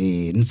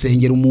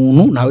 Nsengera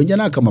umuntu nawe njya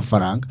naka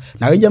amafaranga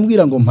nawe njya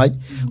mbwira ngo mpaye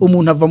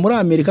umuntu ava muri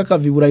Amerika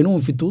akavibura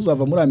n'umufite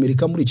uzava muri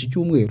Amerika muri iki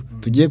cyumweru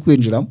tugiye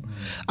kwinjiramo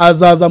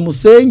azaza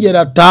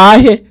musengera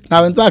tahe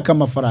nawe nzaka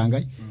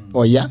amafaranga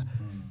oya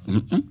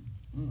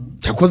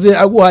cyakoze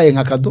aguhaye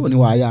nka kado ni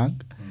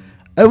wayanga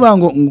avuga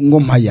ngo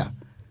mpaya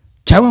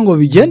cyangwa ngo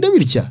bigende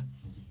bitya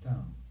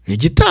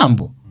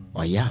igitambo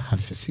oya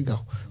hafi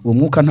sigaho uwo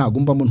mwuka ntago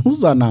mbamo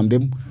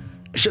ntuzanambemo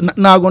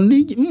nago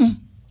ni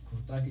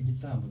kutaka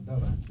igitambo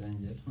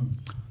ndabansengera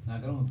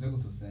ntago umutwe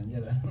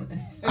gusengera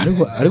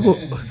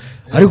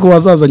ariko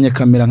wazazanye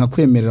kamera nka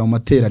kwemerera mu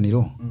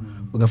materaniro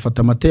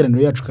ugafata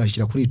amateraniro yacu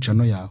kashyira kuri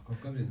icano yawe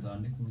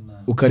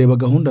ukareba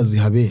gahunda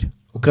zihabera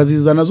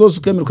ukazizana zose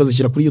ukemera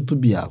ukazishyira kuri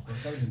YouTube yawe.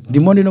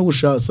 Ndimo ndi no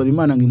gushasaba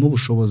Imana ngo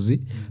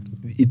impubushobozi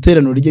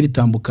iteraniro rye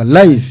ritambuka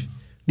live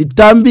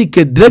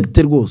litambike direct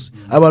rwose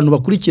abantu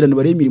bakurikirana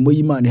bare imirimo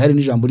y'Imana hari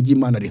n'ijambo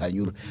ry'Imana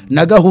rihanyura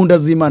na gahunda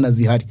z'Imana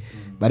zihari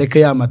bareka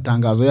ya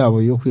matangazo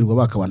yabo yo kwirwa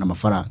bakabana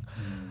amafaranga.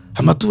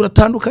 Amatura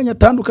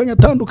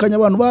atandukanye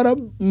abantu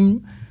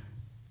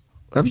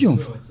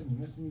barabyumva.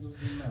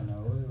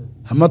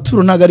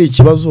 Amaturo ntago ari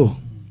ikibazo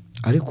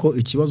ariko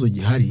ikibazo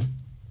gihari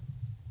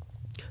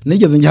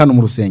nigeze njye hano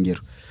mu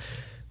rusengero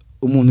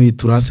umuntu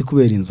yitura hasi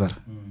kubera inzara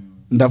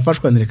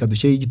ndafashwa ndireka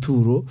dushyire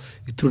ituro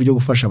ryo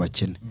gufasha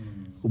abakene.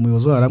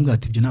 Umuyobozi arambwira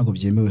ati ibyo ntago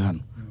byemewe hano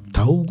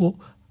ahubwo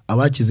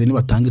abakize ni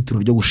batanga ituro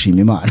ryo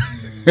gushima Imana.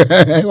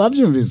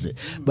 Wabyumvise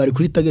bari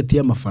kuri target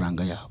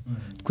y'amafaranga yabo.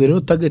 Twe rero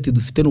target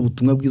dufite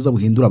n'ubutumwa bwiza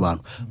buhindura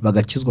abantu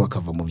bagakizwa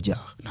bakava mu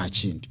byaha nta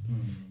kindi.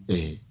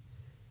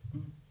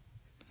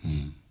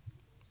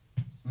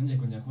 Ngiye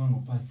kujya kwa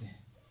ngo pastor.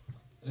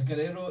 Reka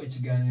rero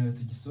ikiganiro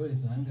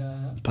tugisoreza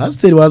hangaha.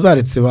 Pastor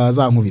wazaretse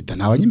bazankubita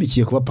nta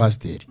wanyimikiye kuba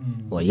pastor.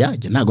 Oya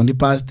je ntago ndi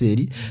pastor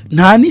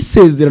nta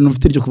nisezerano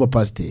mfite ryo kuba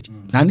pastor.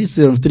 Nta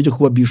nisezerano mfite ryo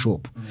kuba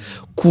bishop.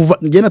 Kuva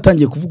ngiye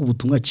natangiye kuvuga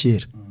ubutumwa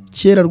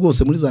kera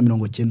rwose muri za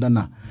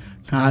 90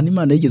 nta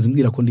n'Imana yigeze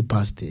mbwira ko ndi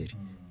pastor.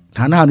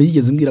 Nta nahantu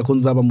yigeze mbwira ko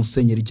nzaba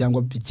musenyeri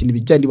cyangwa ikintu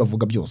bijyanye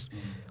bavuga byose.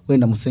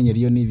 Wenda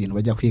musenyeri yo ni ibintu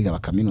bajya kwiga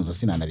bakaminuza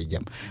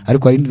sinanabijyamo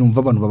ariko hari ndumva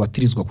abantu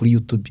babatirizwa kuri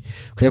YouTube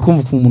kaya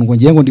kumva ko umuntu ngo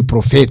ngiye ngo ndi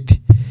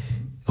profete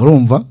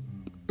urumva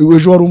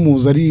ejo wari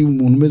umuza ari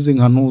umuntu umeze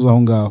nka ntuza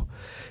aho ngaho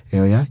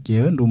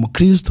yewe ndi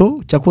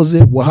umukristo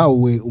cyakoze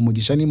wahawe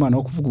umugisha n'Imana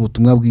wo kuvuga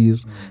ubutumwa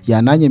bwiza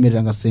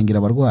yananyemerera ngasengera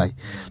abarwayi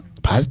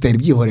pasiteri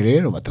byihorere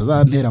rero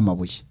batazantera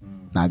amabuye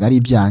naga ari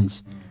ibyanjye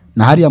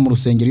na hariya mu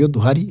rusengero iyo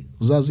duhari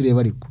uzazireba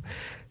ariko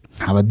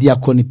nta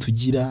badiyakoni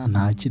tugira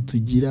nta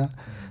kitugira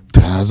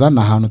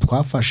turazana ahantu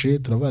twafashe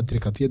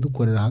turabatereka tuye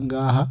dukorera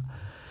ahangaha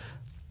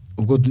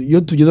ubwo iyo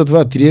tugeze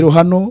tuvati rero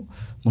hano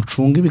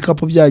mucunga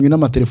ibikapu byanyu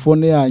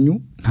n'amatelefone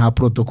yanyu nta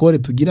protokole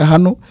tugira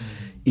hano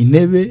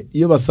intebe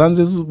iyo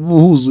basanze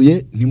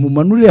buhuzuye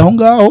ntimumanurire aho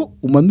ngaho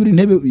umanura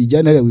intebe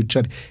uyijyane hariya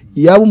wicare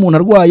yaba umuntu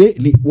arwaye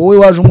ni wowe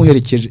waje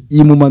umuherekeje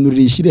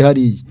yimumanurire ishyire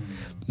hariya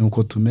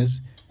nuko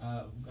tumeze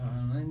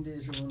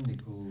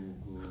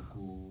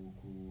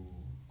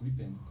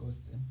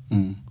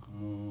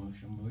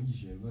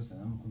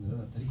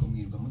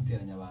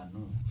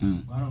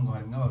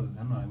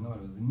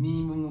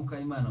nimba umwuka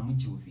w'Imana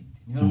mukiwufite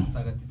niba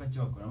mutagatifa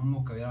cyabakora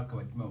umwuka wera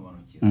akabatima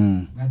bamanukira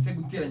mwatse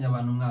guteranya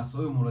abantu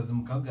mwasohoye umurozi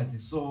mukavuga ati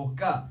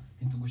sohoka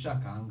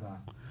ntitugushaka ahangaha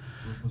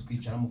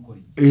twicara mukora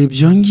iki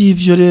ibyo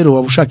ngibyo rero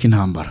waba ushaka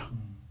intambara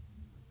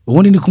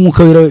ubundi ni ko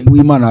umwuka wera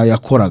w'Imana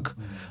yakoraga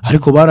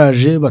ariko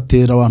baraje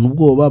batera abantu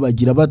ubwoba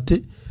bagira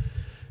bate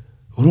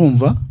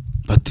urumva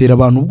batera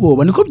abantu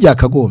ubwoba niko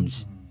byakagombye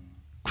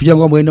kugira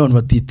ngo bamwe n'abantu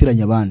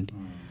batitiranya abandi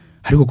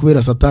ariko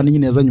kubera satani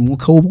nyine yazanye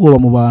umwuka w'ubwoba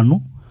mu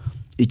bantu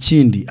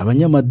ikindi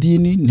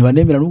abanyamadini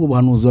ntibanemera n'ubwo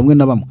buhanuzi bamwe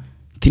na bamwe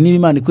ati niba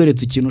Imana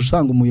ikweretse ikintu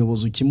usanga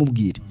umuyobozi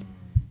ukimubwire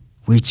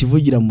we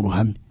kivugira mu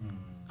ruhame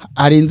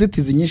ari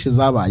inzitizi nyinshi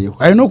zabayeho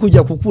ari no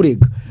kujya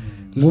kukurega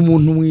ngo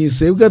umuntu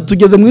mwisebwa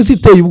tugeze mu isi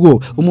iteye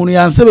ubwo umuntu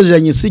yansebeje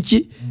yanyise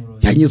iki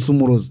yanyise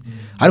umurozi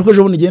ariko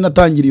ejo bundi gihe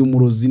natangiriye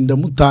umurozi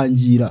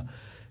ndamutangira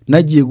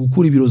nagiye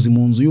gukura ibirozi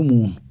mu nzu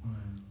y'umuntu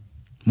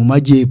mu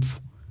majyepfo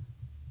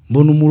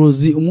mbona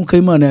umurozi umwuka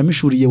w'Imana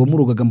yamishuriye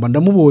wamurogaga mba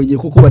ndamubonye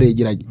kuko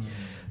baregeranye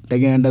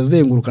ndagenda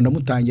zenguruka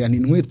ndamutangira nti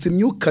ntwetse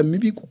imyuka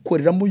mibi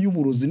gukoreramo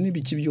y'uburozi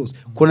n'ibiki byose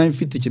ko nayo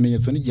mfite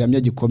ikimenyetso n'igihamya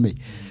gikomeye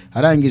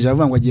arangije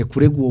avuga ngo agiye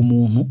kurega uwo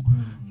muntu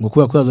ngo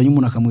kuba ko yazanye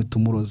umuntu akamwita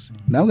umurozi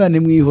nabwo ni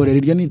mwihorera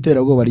iryo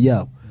n'iterabwoba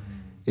ryabo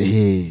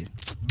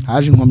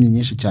haje inkomyi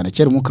nyinshi cyane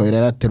kera umwuka wera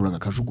yarateruraga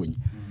akajugunya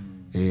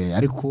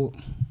ariko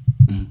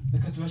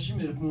reka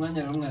tubashimire ku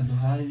mwanya rero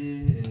mwaduhaye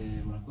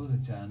murakoze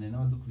cyane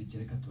n'abadukurikira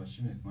reka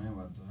tubashimire ku mwanya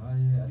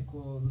mwaduhaye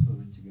ariko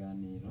dusoza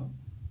ikiganiro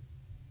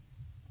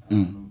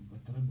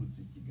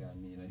bataragutse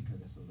ikiganiro ariko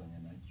agasozanya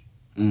nacyo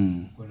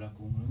gukorera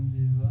ku nkuru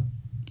nziza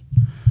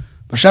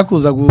bashaka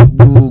kuza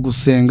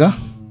gusenga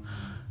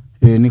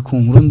ni ku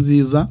nkuru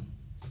nziza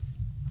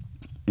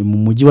mu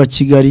mujyi wa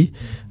Kigali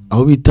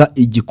aho bita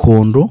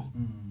Igikondo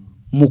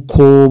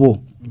Mukobo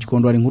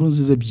Igikondo hari inkuru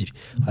nziza ebyiri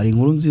hari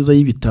inkuru nziza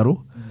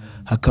y'ibitaro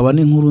hakaba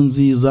n'inkuru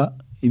nziza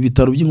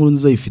ibitaro by'inkuru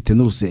nziza bifite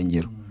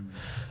n'urusengero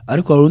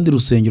ariko hari urundi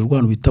rusengero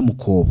rw'ahantu bita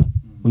Mukobo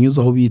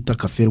unyuze aho bita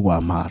Cafe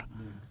Rwampara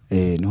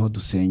niho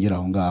dusengera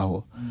aho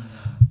ngaho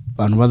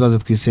abantu bazaze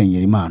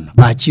twisengera Imana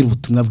bakira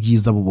ubutumwa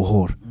bwiza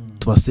bubohora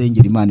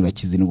tubasengera Imana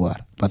ibakiza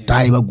indwara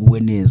batahe baguwe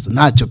neza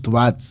ntacyo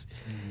tubatse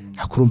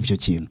hakurumva icyo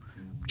kintu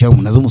kugira ngo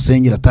umuntu aze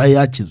umusengera atahe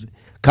yakize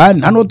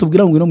kandi hano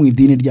tubwira ngo ino mu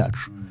idini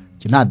ryacu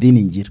nta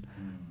dini ngira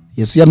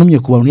Yesu yantumye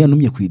ku bantu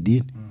yantumye ku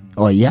idini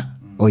oya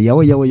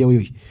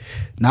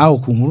naho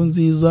ku nkuru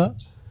nziza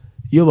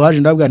iyo baje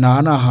ndabwa nta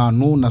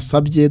ahantu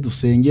nasabye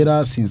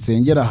dusengera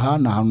sinsengera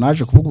ahantu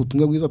naje kuvuga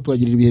ubutumwa bwiza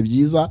twagirira ibihe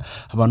byiza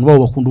abantu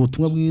babo bakunda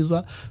ubutumwa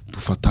bwiza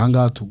dufata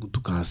hanga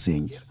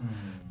tukahasengera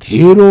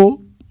rero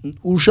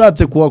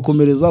ushatse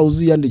kuhakomereza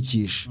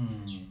uziyandikisha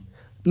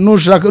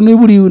nushaka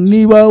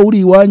niba uri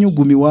iwanyu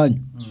gumi iwanyu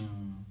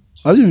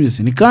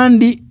abyumvise ni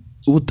kandi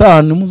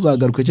ubutaha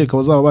nimuzagaruka cyereka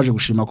bazaba baje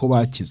gushima ko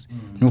bakize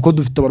nuko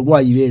dufite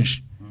abarwayi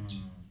benshi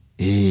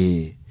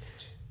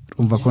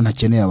urumva ko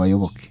ntakeneye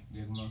abayoboke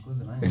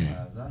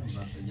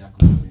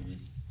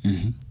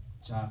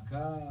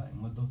chaka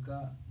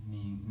imodoka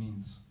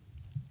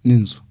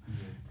n'inzu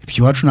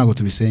ibyo wacu ntago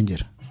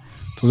tubisengera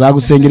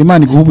tuzagusengera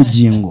Imana iguha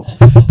ubugingo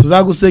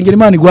tuzagusengera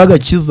Imana iguha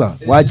agakiza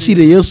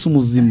wakire Yesu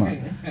muzima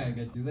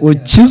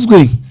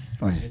ukizwe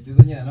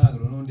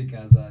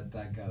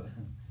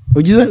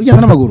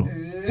ugenda n'amaguru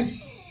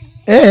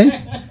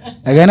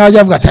agana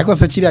bajya avuga ati ko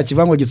se kiriya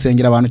kivango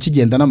gisengera abantu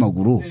kigenda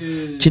n'amaguru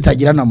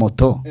kitagira na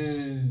moto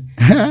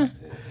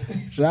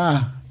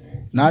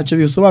ntacyo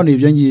bisobanuye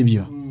ibyo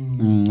ngibyo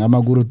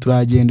amaguru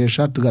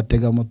turagendesha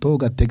tugatega moto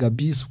ugatega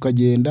bisi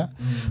ukagenda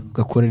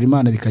ugakorera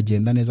Imana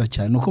bikagenda neza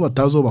cyane nuko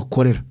batazi uwo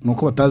bakorera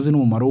nuko batazi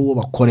n'umumaro w'uwo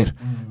bakorera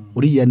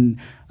uriya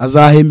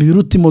azahemba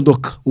ibiruta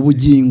imodoka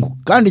ubugingo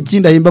kandi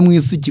ikindi ahemba mu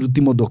isi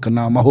kiruta imodoka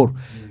na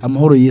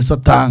amahoro Yesu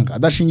atanga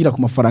adashingira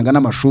ku mafaranga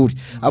n'amashuri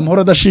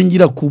amahoro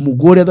adashingira ku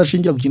mugore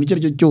adashingira ku kintu icyo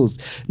ari cyo cyose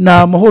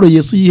na amahoro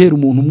Yesu yihera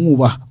umuntu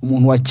mwubaha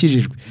umuntu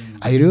wakijijwe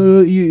ayo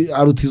rero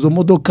aruta izo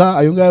modoka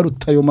ayo ngayo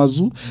aruta ayo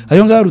mazu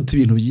ayo ngayo aruta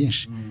ibintu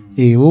byinshi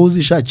wowe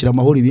uzishakira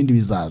amahoro ibindi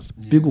bizaza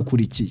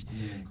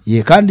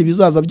bigukurikiye kandi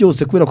bizaza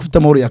byose kubera ko ufite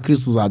amahoro ya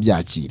Kristo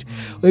uzabyakira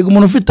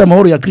umuntu ufite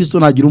amahoro ya Kristo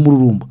ntagira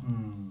umururumba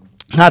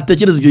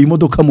ntatekereza ibyo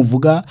imodoka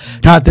muvuga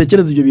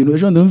ntatekereza ibyo bintu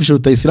ejo ndumvishe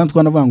Rutayisira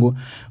twanavuga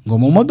ngo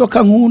mu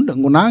modoka nkunda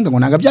ngo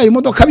nanga byaye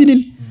imodoka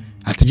binini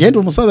ati genda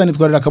umusaza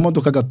nitwarira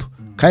akamodoka gato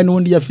kandi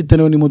n'undi yafite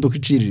nawe n'imodoka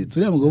iciriritse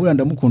uriya mugabo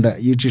buranda mukunda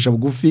yicisha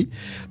bugufi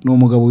ni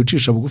umugabo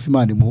wicisha bugufi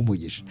Imana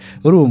imuhumugisha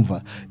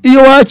urumva iyo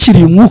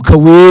wakiriye umwuka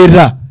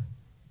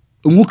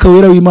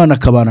wera w'Imana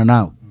akabana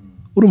nawe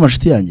urumva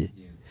nshuti yanjye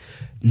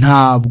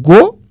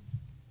ntabwo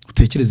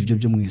utekereza ibyo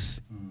byo mu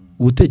isi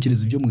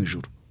ubutekereza ibyo mu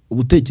ijuru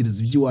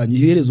ubutekereza iby'iwanyu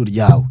iherezo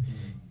ryawe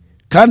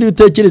kandi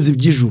utekereza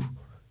iby'ijuru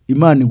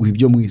Imana iguha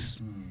ibyo mu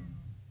isi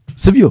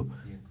sibyo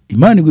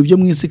Imana iguha ibyo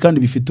mu isi kandi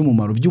bifite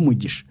umumaro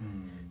by'umugisha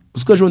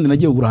usiko ejo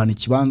nagiye kugurahana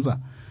ikibanza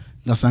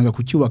ngasanga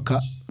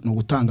kucyubaka no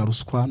gutanga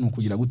ruswa no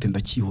kugira gute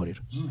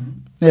ndakihorera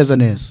neza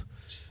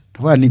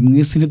ndavuga ni mu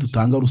isi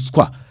ntidutanga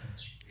ruswa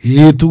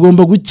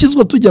tugomba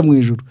gukizwa tujya mu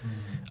ijuru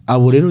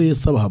abo rero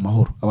Yesu abaha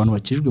amahoro abantu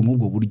bakijwe mu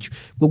ubwo buryo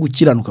bwo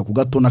gukiranuka ku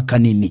gato na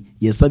kanini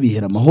Yesu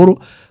abihera amahoro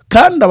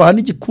kandi abaha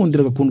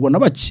n'igikundira gakundwa na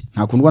bake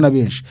ntakundwa na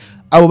benshi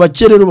abo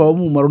bake rero baba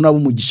mu mumaro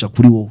n'abumugisha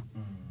kuri wowe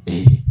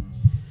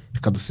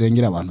reka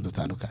dusengera abantu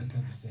dutandukanye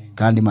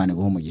kandi Imana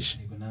iguha umugisha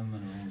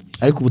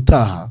ariko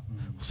ubutaha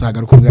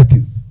usagaruka uvuga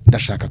ati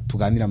ndashaka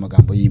tuganira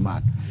amagambo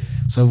y'Imana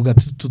usavuga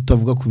ati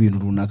tutavuga ku bintu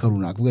runaka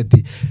uvuga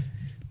ati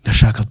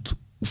ndashaka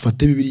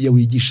ufate Bibiliya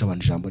wigisha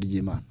abantu ijambo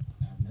ry'Imana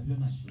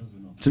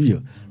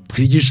sibyo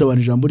twigisha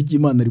abantu ijambo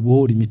ry'Imana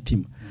ribohora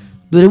imitima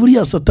dore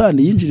buriya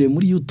Satani yinjiriye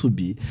muri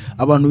YouTube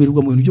abantu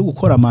birirwa mu bintu byo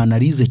gukora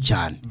analyse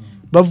cyane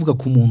bavuga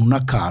ku muntu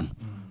n'akantu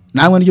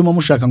namwe niryo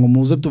mushaka ngo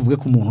muze tuvuge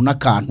ku muntu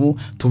n'akantu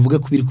tuvuge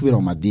kubiri kubera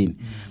mu madini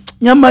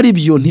nyamara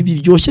ibyo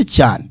ntibiryoshye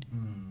cyane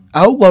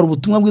ahubwo hari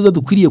ubutumwa bwiza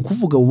dukwiriye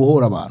kuvuga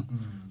bubohora abantu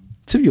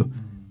sibyo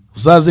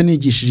uzaze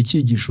nigishije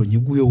icyigisho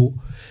nyiguyeho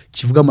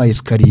kivuga ama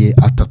escalier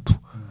 3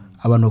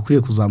 abantu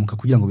bakwiriye kuzamuka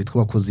kugira ngo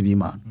bitwe abakozi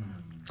b'Imana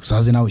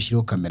uzaze nawe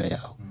ushyiriho kamera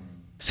yawe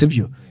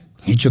sibyo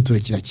nk'icyo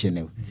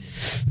turekirakenewe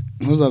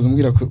ntuzaze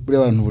mbwira ko buri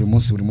abantu buri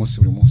munsi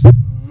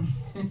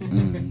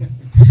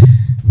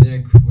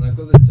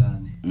murakoze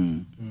cyane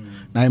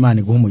nawe Imana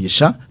iguha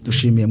umugisha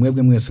dushimiye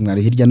mwebwe mwese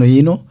mwari hirya no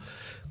hino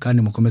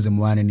kandi mukomeze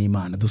mubane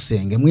n'Imana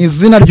dusenge mu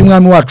izina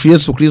ry'umwami wacu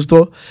Yesu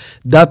Kristo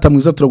data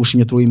mwiza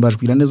turagushimye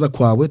turuhimbajwe neza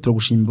kwawe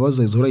turagushimye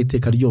imbabazi zihora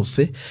iteka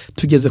ryose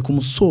tugeze ku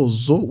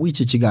musozo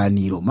w'iki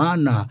kiganiro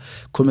Mana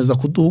komeza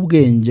kuduha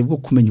ubwenge bwo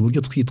kumenya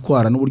uburyo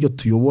twitwara n'uburyo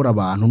tuyobora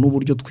abantu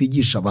n'uburyo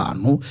twigisha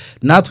abantu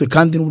natwe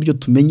kandi n'uburyo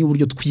tumenya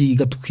uburyo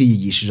twiga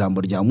tukiyigisha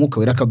ijambo rya Mwuka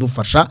Wera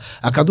akadufasha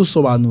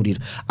akadusobanurira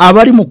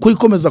abari mu kuri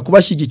komeza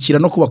kubashyigikira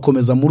no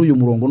kubakomeza muri uyu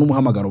murongo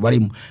n'umuhamagaro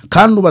barimo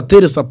kandi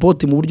ubatere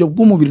support mu buryo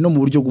bw'umubiri no mu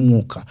buryo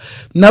bw'umwuka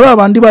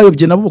nababandi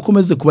bayobye nabo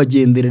bukomeze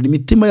kubagenderera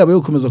imitima yabo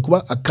yokomeza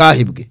kuba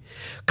akahebwe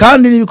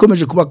kandi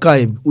nibikomeje kuba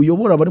akahebwe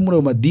uyobora bari muri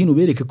ayo madini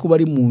ubereke ko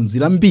bari mu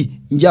nzira mbi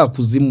njya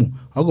kuzimu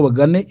ahubwo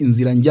bagane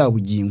inzira njya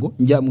bugingo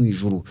njya mu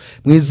ijuru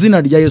mu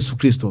izina rya Yesu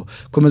Kristo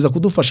komeza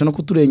kudufasha no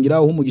kuturengera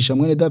aho umugisha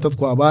mwene data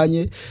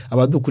twabanye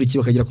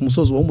abadukurikiye bakagira ku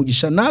musozo wo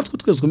umugisha natwe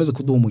twese komeze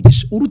kuduha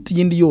umugisha uruti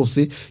yindi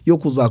yose yo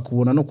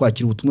kuzakubona no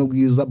kwakira ubutumwa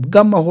bwiza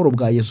bw'amahoro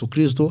bwa Yesu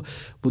Kristo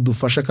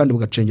budufasha kandi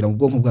bugacengera mu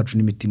bwonko bwacu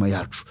n'imitima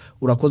yacu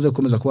urakoze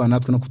komeza kuba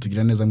natwe no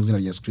kutugira neza mu izina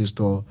rya Yesu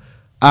Kristo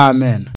amen.